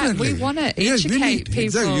 That's definitely. Right. We want to educate people.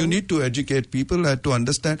 Exactly. You need to educate people to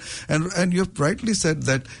understand. And you've rightly said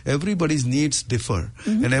that everybody's needs differ.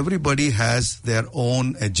 And everybody has their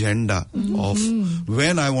own agenda of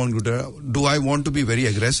when I want to... Do I want to be very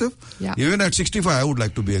aggressive? Yeah. Even at 65, I would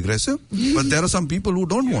like to be aggressive. But there are some people who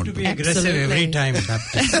don't want to be aggressive every time.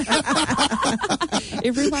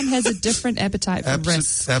 Everyone has a different appetite for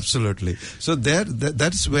risk. Absolutely. So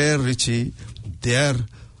that's where, Richie, their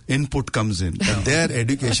input comes in, and their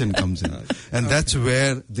education comes in. And that's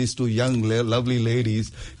where these 2 young, lovely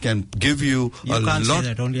ladies can give you a lot. You can't say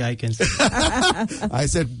that, only I can say that. I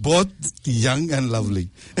said both young and lovely.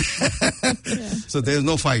 So there's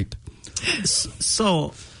no fight.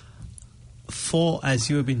 So, as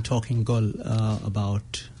you have been talking, Gol,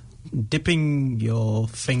 about dipping your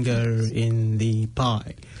finger in the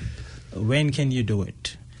pie, when can you do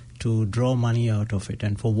it to draw money out of it,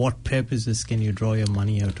 and for what purposes can you draw your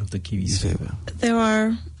money out of the KiwiSaver? There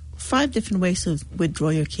are 5 different ways to withdraw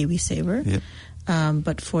your KiwiSaver.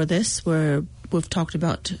 But for this, we've talked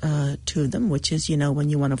about 2 of them, which is, when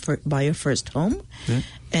you want to buy your first home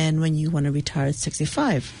and when you want to retire at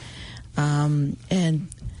 65. And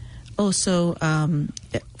also,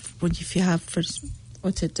 if you have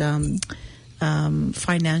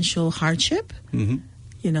financial hardship,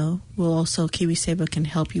 KiwiSaver can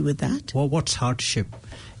help you with that. Well, what's hardship?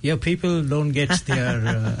 Yeah, people don't get their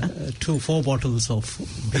 4 bottles of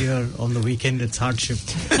beer on the weekend. It's hardship.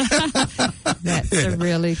 That's a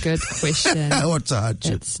really good question. What's a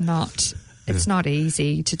hardship? It's not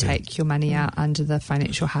easy to take your money out under the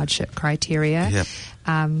financial hardship criteria.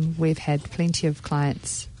 We've had plenty of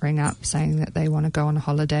clients ring up saying that they want to go on a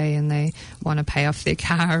holiday and they want to pay off their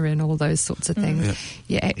car and all those sorts of things.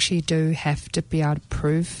 You actually do have to be able to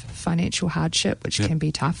prove financial hardship, which can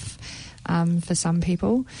be tough for some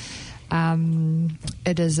people.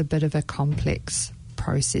 It is a bit of a complex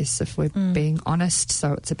process, if we're being honest.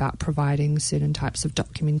 So it's about providing certain types of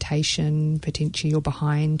documentation. Potentially you're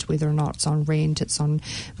behind, whether or not it's on rent, it's on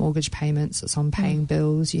mortgage payments, it's on paying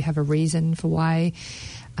bills. You have a reason for why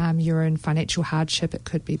you're in financial hardship. It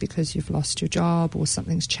could be because you've lost your job, or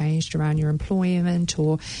something's changed around your employment,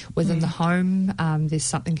 or within the home there's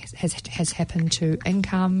something has happened to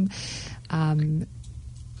income. And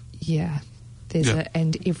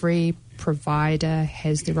every provider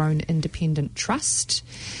has their own independent trust,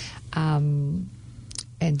 and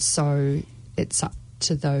so it's up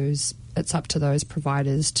to those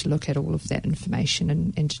providers to look at all of that information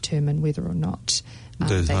and determine whether or not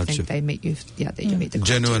they think they meet you. That you meet the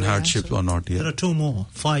genuine criteria. hardship or not. There are 2 more,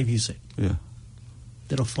 5 you said. There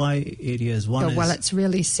are 5 areas. One is it's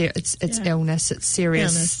really it's illness. It's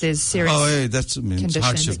serious. Illness. There's serious. That means conditions.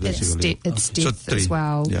 hardship basically. It's death as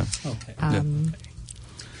well.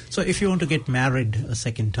 So if you want to get married a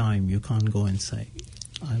second time, you can't go and say,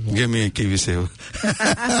 give me a KiwiSaver.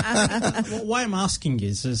 Why I'm asking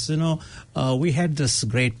is we had this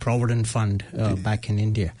great Provident Fund back in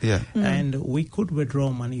India, and we could withdraw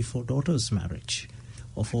money for daughter's marriage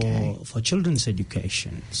or for children's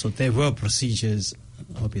education. So there were procedures,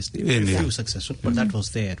 obviously, a few successful, but that was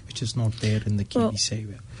there, which is not there in the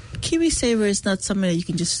KiwiSaver. KiwiSaver is not something that you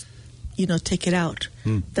can just take it out.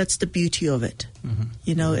 That's the beauty of it.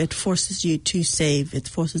 It forces you to save. It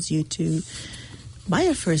forces you to buy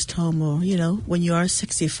your first home, or when you are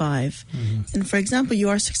 65. And for example, you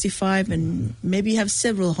are 65 and maybe you have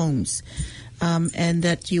several homes, and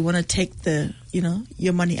that you want to take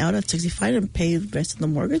your money out at 65 and pay the rest of the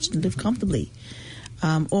mortgage and live comfortably.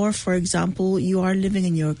 Or, for example, you are living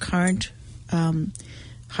in your current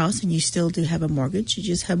house and you still do have a mortgage. You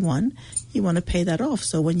just have one. You want to pay that off.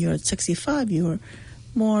 So when you're at 65, you're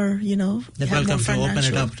more, they're welcome to open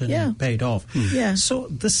it up and pay it off. Yeah. So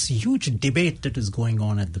this huge debate that is going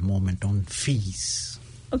on at the moment on fees.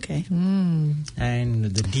 Okay. And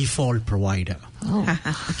the default provider.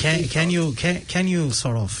 Can you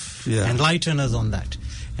sort of enlighten us on that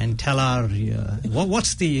and tell our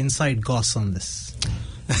what's the inside goss on this?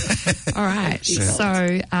 All right.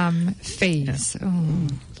 So fees.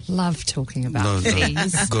 Love talking about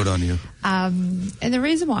fees. Good on you. And the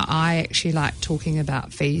reason why I actually like talking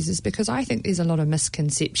about fees is because I think there's a lot of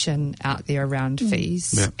misconception out there around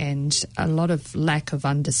fees and a lot of lack of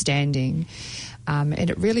understanding. And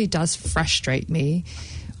it really does frustrate me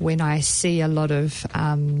when I see a lot of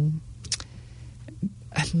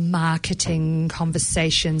marketing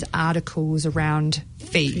conversations, articles around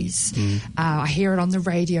fees. I hear it on the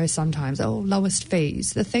radio sometimes, lowest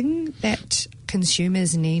fees. The thing that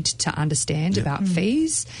consumers need to understand about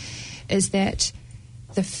fees is that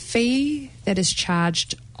the fee that is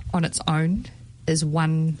charged on its own is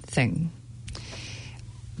one thing.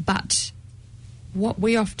 But what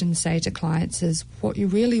we often say to clients is what you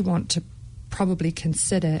really want to probably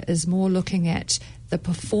consider is more looking at the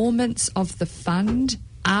performance of the fund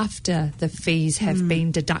after the fees have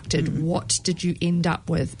been deducted. What did you end up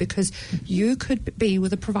with? Because you could be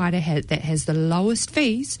with a provider that has the lowest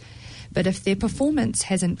fees, but if their performance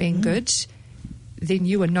hasn't been good, then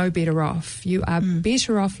you are no better off. You are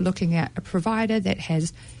better off looking at a provider that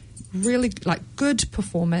has really good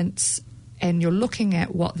performance, and you're looking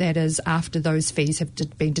at what that is after those fees have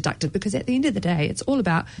been deducted, because at the end of the day, it's all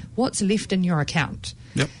about what's left in your account,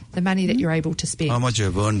 the money that you're able to spend. How much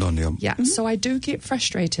you've earned on your... So I do get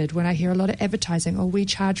frustrated when I hear a lot of advertising, we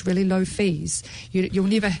charge really low fees. You'll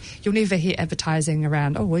never hear advertising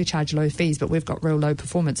around, we charge low fees, but we've got real low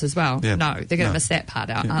performance as well. No, they're going to miss that part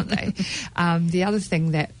out, aren't they? The other thing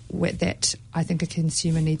that I think a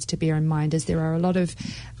consumer needs to bear in mind is there are a lot of...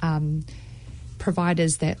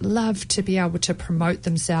 providers that love to be able to promote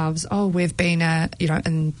themselves. We've been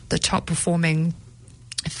in the top performing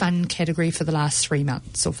fund category for the last 3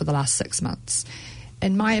 months or for the last 6 months.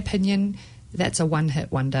 In my opinion, that's a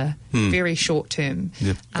one-hit wonder, very short term.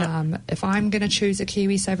 If I'm going to choose a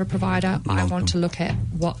KiwiSaver provider, I want to look at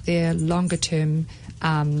what their longer term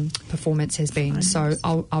performance has been. So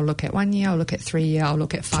I'll look at 1 year, I'll look at 3 year, I'll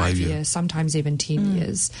look at 5 years, sometimes even 10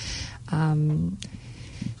 years.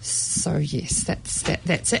 So yes, that's it.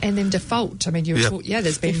 And then default. I mean,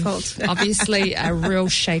 there's been obviously a real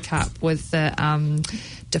shake-up with the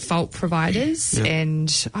default providers, and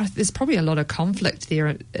there's probably a lot of conflict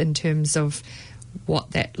there in terms of what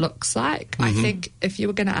that looks like. I think if you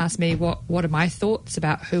were going to ask me what are my thoughts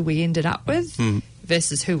about who we ended up with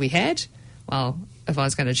versus who we had, well, if I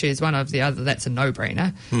was going to choose one over the other, that's a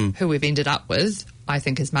no-brainer. Who we've ended up with, I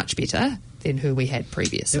think, is much better than who we had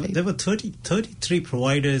previously. There were 33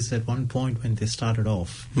 providers at one point when they started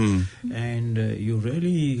off, and you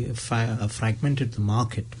really fragmented the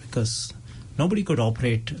market because nobody could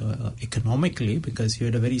operate economically because you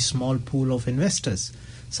had a very small pool of investors.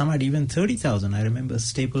 Some had even 30,000. I remember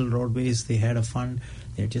Staple Roadways, they had a fund.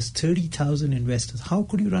 They had just 30,000 investors. How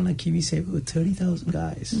could you run a KiwiSaver with 30,000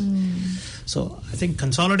 guys? So I think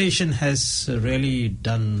consolidation has really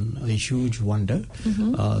done a huge wonder.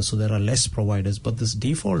 So there are less providers. But this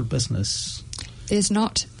default business... There's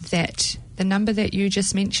not that. The number that you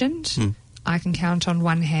just mentioned, I can count on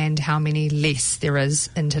one hand how many less there is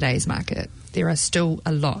in today's market. There are still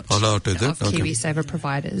a lot of KiwiSaver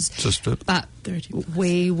providers. But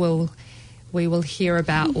we will hear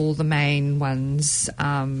about all the main ones,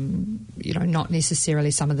 not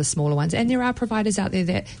necessarily some of the smaller ones. And there are providers out there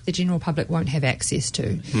that the general public won't have access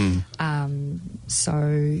to. There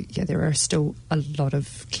are still a lot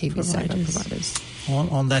of KiwiSaver providers.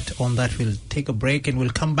 On that, we'll take a break and we'll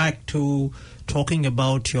come back to talking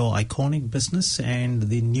about your iconic business and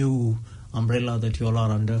the new umbrella that you all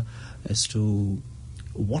are under as to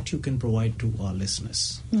what you can provide to our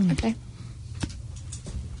listeners. Okay.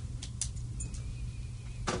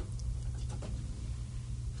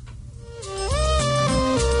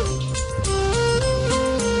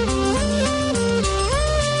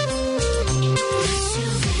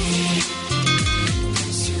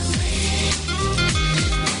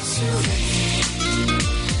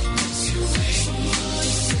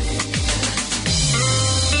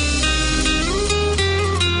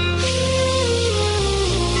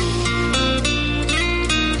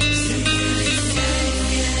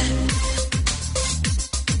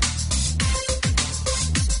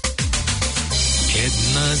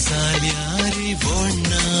 केदना जाल्यारी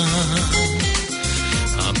वोडना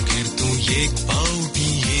आमगेर तूं एक पावटी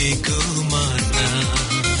एक माना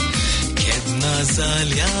केदना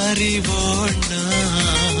जाल्यारी वोडना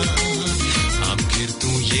आमगेर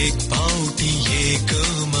तूं एक पावटी एक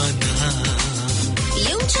माना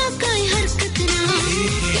येवच्या काय हरकत ना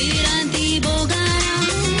तेरा दी बोगारा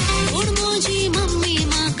उड मोजी मम्मी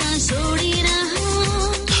माका सोडीना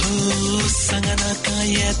हो सांगना काय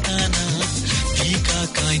येताना तिका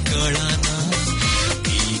काय कळाना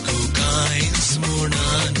तिको कांयच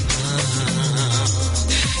म्हणना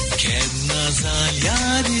केन्ना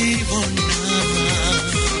जाल्यारी वोडना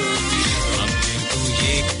आमगेर तूं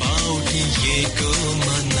एक पावटी एक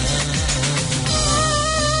मना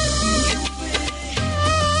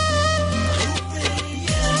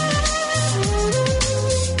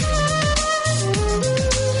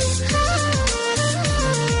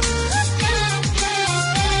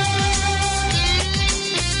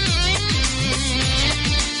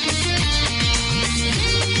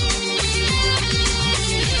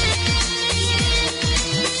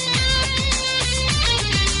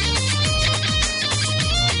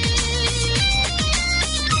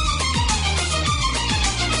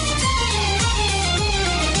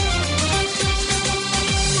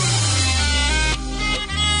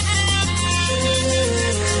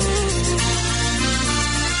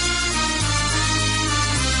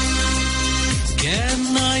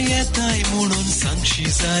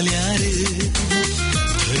जाल्यार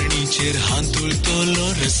धरणीचेर हांतुळतलो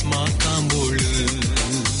रस्मा कांबोळ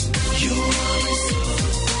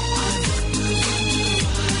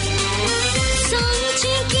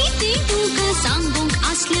सांगचे किती तुका सांगूंक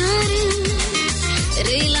आसल्यार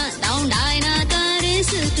रेला दावडायना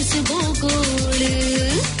तारेस तुस बोकोळ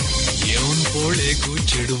येवन पोळे गो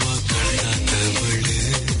चेडवा कळकात वळ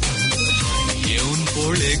येवन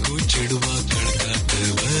पोळे गो चेडवा कळकात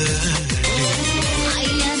वळ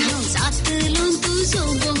आयल्यार हांव जातलो तुजो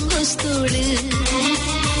बोंगोस्तोळ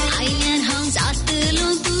आयल्यार हांव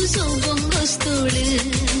जातलो तुजो बोंगोस्तोळ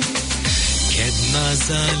केदना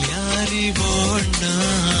जाल्यारी वोडना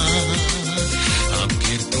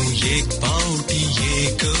आमगेर तूं एक पावटी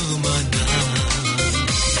एक मना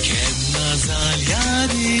केदना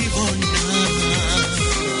जाल्यारी वोडना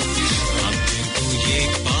आमगेर तूं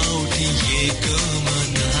एक पावटी एक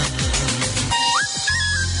मना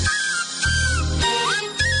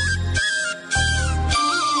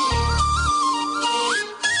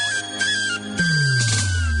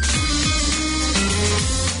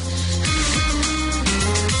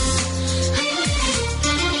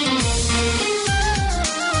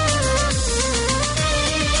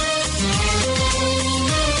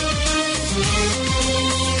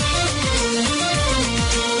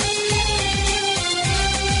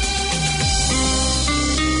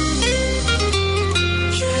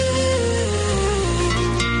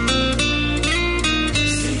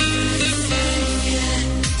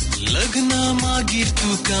मागीर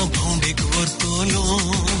तुका भोंडेक व्हरतलो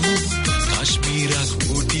काश्मीराक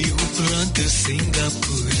बोटी उपरांत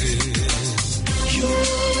सिंगापूर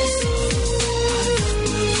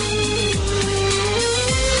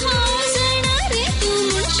हांव जाणा रे तूं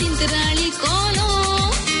चिंतराळी कोलो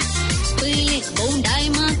पयले भोंडाय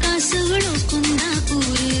म्हाका सगळो कुंदापूर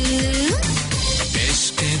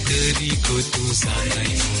बेश्टें तरी गो तूं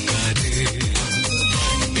जाताय फुगार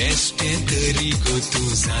बेश्टें तरी गो तूं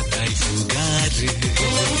जाताय फुगार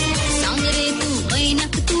सांग रे तूं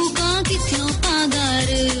म्हयन्याक तुका कितलो पागार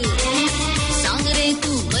सांग रे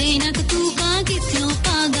तूं म्हयन्याक तुका कितलो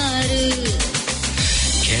पागार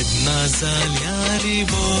केदना जाल्यारी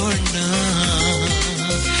वोडना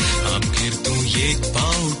आमगेर तूं एक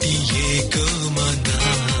पावटी एक मना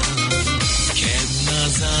केदना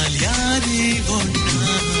जाल्यारी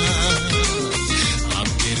वोडना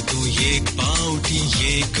आमगेर तूं एक पावटी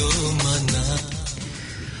एक मना.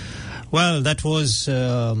 Well, that was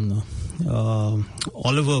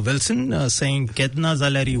Oliver Wilson saying Kedna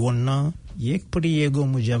Zaleri Wonna Yekpudi Yego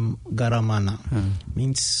Mujam Garamana.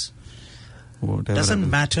 Means whatever doesn't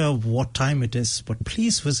matter what time it is, but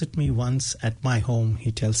please visit me once at my home,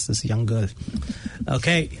 he tells this young girl.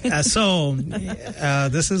 Okay, so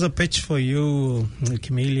this is a pitch for you,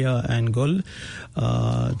 Camellia and Gul,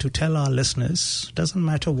 to tell our listeners, doesn't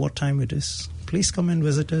matter what time it is, please come and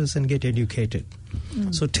visit us and get educated.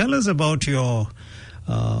 So tell us about your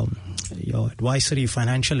advisory,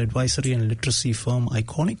 financial advisory and literacy firm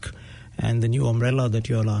Iconic, and the new umbrella that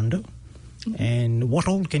you are under, and what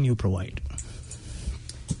all can you provide?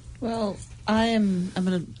 Well, I'm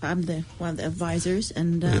one of the advisors,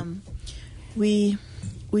 and we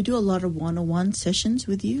do a lot of one-on-one sessions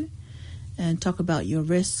with you, and talk about your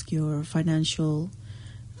risk, your financial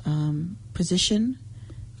position,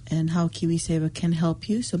 and how KiwiSaver can help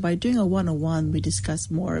you. So by doing a one-on-one, we discuss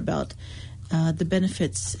more about the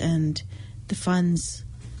benefits and the funds,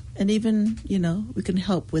 and even, we can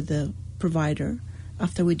help with the provider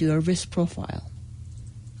after we do a risk profile.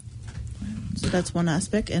 So that's one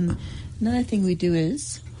aspect. And another thing we do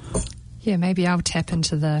is... Yeah, maybe I'll tap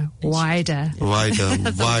into the wider,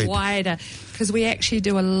 because we actually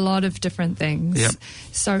do a lot of different things. Yep.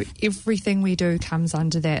 So everything we do comes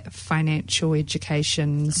under that financial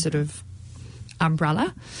education sort of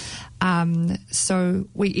umbrella. So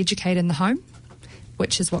we educate in the home,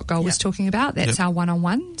 which is what Goal was talking about. That's our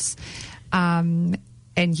one-on-ones. And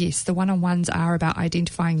yes, the one-on-ones are about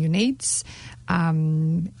identifying your needs.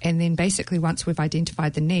 And then basically once we've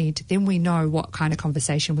identified the need, then we know what kind of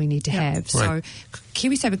conversation we need to have. Right. So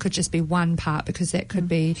KiwiSaver could just be one part, because that could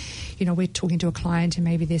be, we're talking to a client and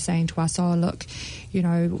maybe they're saying to us, oh, look,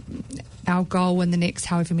 our goal in the next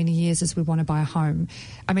however many years is we want to buy a home.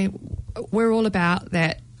 I mean, we're all about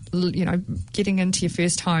that, getting into your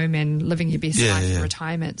first home and living your best life in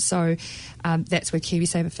retirement. So that's where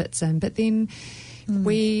KiwiSaver fits in. But then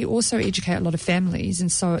we also educate a lot of families, and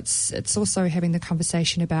so it's also having the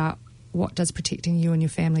conversation about what does protecting you and your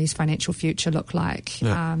family's financial future look like,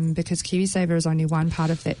 because KiwiSaver is only one part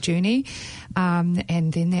of that journey,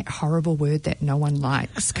 and then that horrible word that no one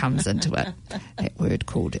likes comes into it, that word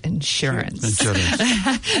called insurance.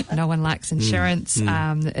 No one likes insurance.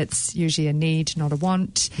 It's usually a need, not a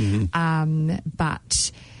want.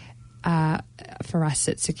 But for us,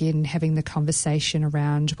 it's again having the conversation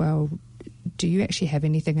around, well, do you actually have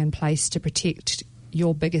anything in place to protect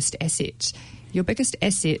your biggest asset? Your biggest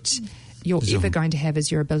asset you're ever going to have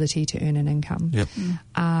is your ability to earn an income.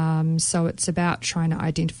 So it's about trying to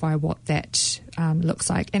identify what that looks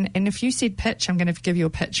like. And if you said pitch, I'm going to give you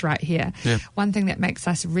a pitch right here. One thing that makes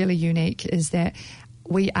us really unique is that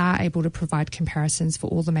we are able to provide comparisons for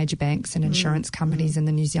all the major banks and insurance companies in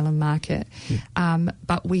the New Zealand market.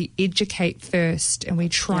 But we educate first, and we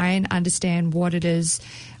try and understand what it is,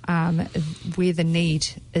 where the need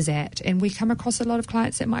is at. And we come across a lot of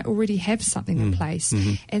clients that might already have something in place.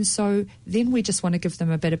 And so then we just want to give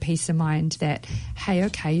them a bit of peace of mind that, hey,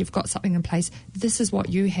 okay, you've got something in place. This is what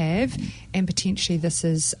you have, and potentially this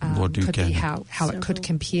is could be how it could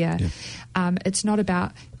compare. It's not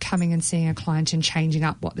about coming and seeing a client and changing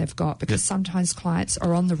up what they've got, because sometimes clients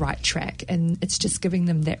are on the right track, and it's just giving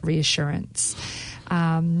them that reassurance.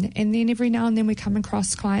 And then every now and then we come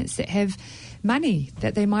across clients that have money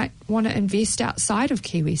that they might want to invest outside of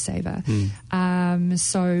KiwiSaver.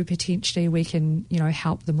 So potentially we can,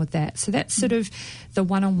 help them with that. So that's sort of the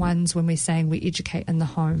one-on-ones when we're saying we educate in the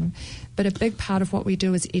home. But a big part of what we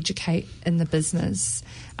do is educate in the business,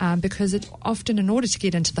 because often in order to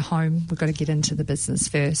get into the home, we've got to get into the business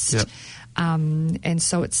first. And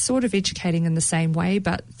so it's sort of educating in the same way,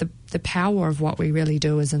 but the power of what we really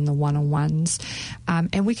do is in the one-on-ones.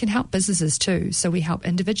 And we can help businesses too. So we help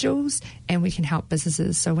individuals and we can help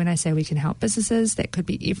businesses. So when I say we can help businesses, that could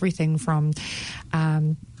be everything from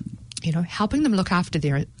helping them look after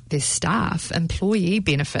their staff, employee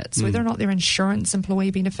benefits, whether or not they're insurance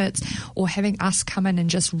employee benefits, or having us come in and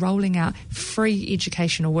just rolling out free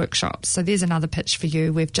educational workshops. So there's another pitch for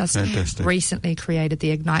you. We've just recently created the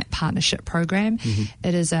Ignite Partnership Program.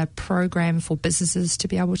 It is a program for businesses to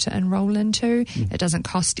be able to enroll into. It doesn't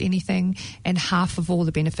cost anything, and half of all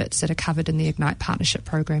the benefits that are covered in the Ignite Partnership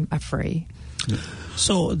Program are free.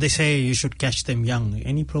 So they say you should catch them young.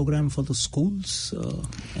 Any program for the schools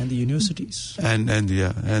and the universities? And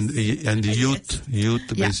the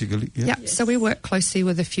youth basically. So we work closely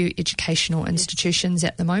with a few educational institutions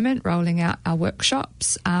at the moment, rolling out our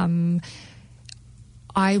workshops. I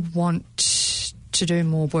want to do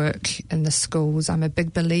more work in the schools. I'm a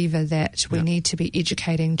big believer that we need to be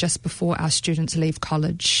educating just before our students leave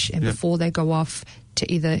college and before they go off to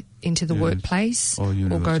either enter the workplace or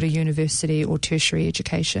go to university or tertiary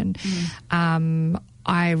education.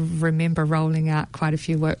 I remember rolling out quite a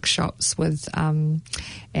few workshops with and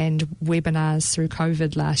webinars through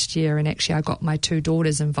COVID last year, and actually I got my two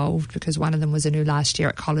daughters involved because one of them was in her last year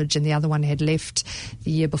at college and the other one had left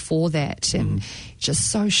the year before that, and just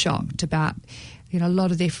so shocked about, a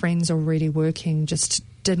lot of their friends already working just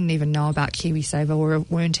didn't even know about KiwiSaver or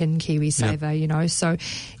weren't in KiwiSaver, So,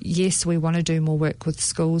 yes, we want to do more work with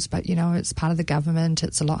schools, but, it's part of the government.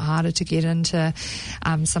 It's a lot harder to get into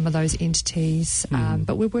some of those entities.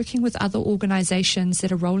 But we're working with other organisations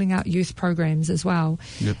that are rolling out youth programs as well.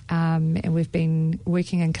 And we've been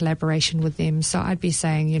working in collaboration with them. So I'd be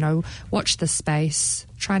saying, watch this space.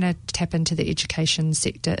 trying to tap into the education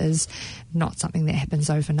sector is not something that happens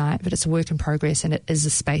overnight, but it's a work in progress, and it is a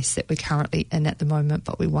space that we're currently in at the moment,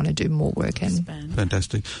 but we want to do more work in.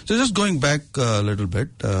 Fantastic. So just going back a little bit,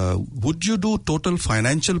 would you do total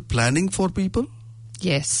financial planning for people?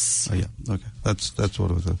 Yes. Oh, yeah. Okay. That's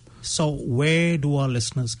what it was. So where do our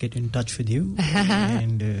listeners get in touch with you?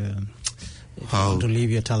 And if you want to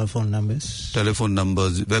leave your telephone numbers,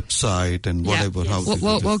 website, and whatever. Yeah.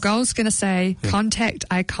 Well, Goal's going to say contact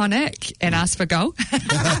Iconic and ask for Goal.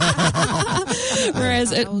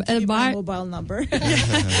 Whereas my mobile number.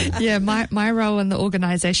 my role in the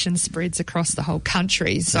organisation spreads across the whole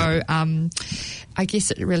country. So I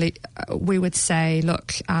guess it really, we would say,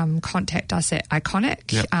 look, contact us at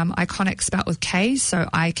Iconic. Yep. Iconic spelt with K, so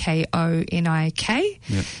IKONIK.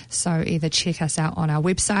 Yep. So either check us out on our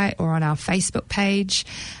website or on our Facebook page.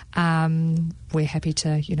 We're happy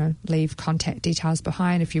to, leave contact details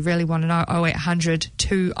behind. If you really want to know, 0800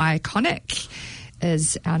 2 Iconic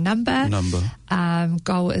is our number.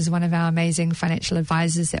 Goal is one of our amazing financial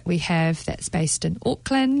advisors that we have that's based in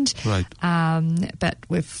Auckland. Right. But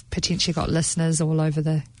we've potentially got listeners all over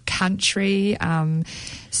the country.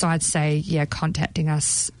 So I'd say, contacting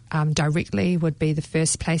us directly would be the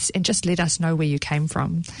first place, and just let us know where you came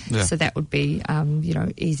from. Yeah. So that would be,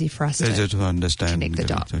 easy for us to understand, connect the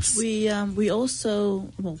dots. We also,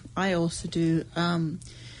 I also do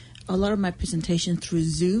a lot of my presentation through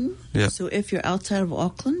Zoom. Yeah. So if you're outside of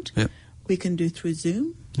Auckland, we can do through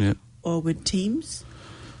Zoom or with Teams.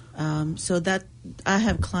 So that I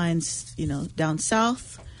have clients, down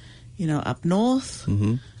south, up north,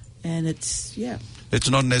 and it's It's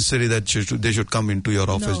not necessary that they should come into your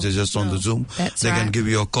office. They're just on the Zoom. That's they right. can give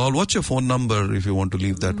you a call. What's your phone number if you want to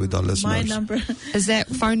leave that with our listeners? My number. Is that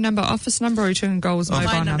phone number office number, or are you talking Goal's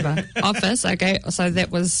mobile number? Office, okay. So that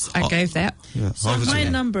was, I gave that. Yeah, so my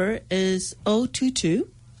number is 022.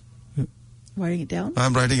 Writing it down?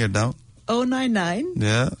 I'm writing it down. 099.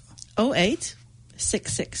 Yeah.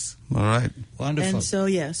 0866. All right. Wonderful. And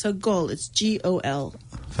so Goal, it's GOL.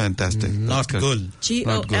 Fantastic. Not good.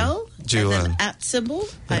 GOL. GOL. And then at symbol,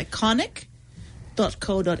 iconic.co.nz.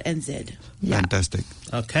 Fantastic.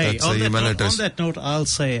 Okay. That's On the email address. that note, I'll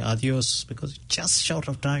say adios because we're just short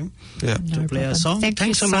of time to play a song.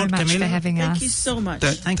 Thanks a so lot, much Camilla. for having us. Thank you so much.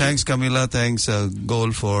 Thanks, Camilla. Thanks,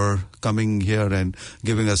 Goal, for coming here and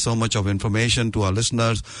giving us so much of information to our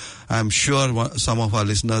listeners. I'm sure some of our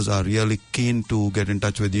listeners are really keen to get in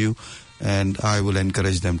touch with you, and I will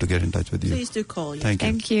encourage them to get in touch with you. Please do call. Yeah.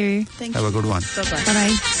 Thank you. Have a good one. Bye-bye.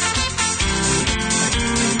 Bye-bye.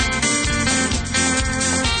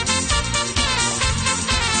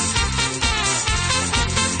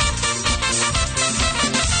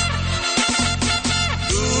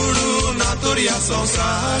 Toria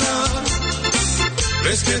Sonsara,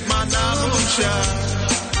 Respect Manamsha,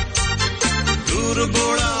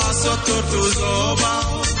 Durbola Sotor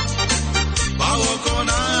Zobao, Bao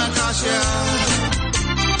Kona Kasha,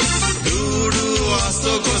 Duru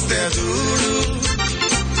Asto Coste Duru,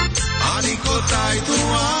 Aniko Tai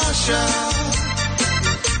Tuasha,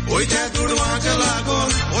 Oite Durmakalagon,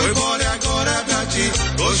 Oi Boria Gora Gachi,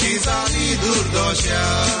 Oshizani Durdosha.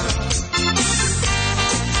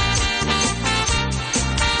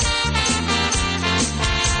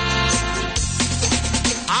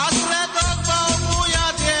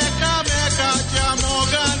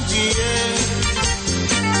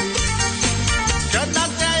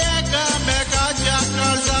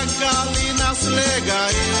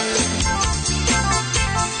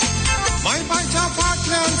 Mai pancia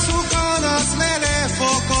fatlen sukanas lele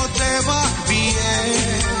foco trebak bie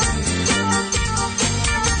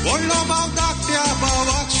Vollo baudak tia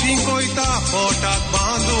bawak shinkoita potak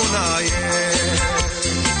bandunaye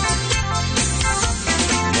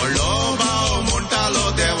Vollo bau montalo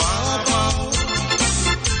deva bau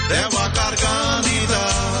Deva carganida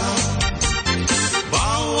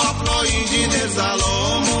Bau apno engineer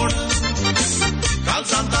zalomur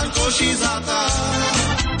Santan Koshizata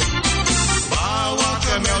Bawa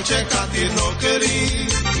Kamel Chekati Nokari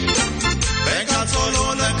Beka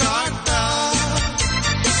Solona Karta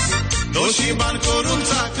Noshiban Korum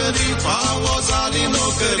Zakari Pawa Zali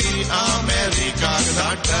Nokari America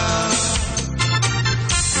Gata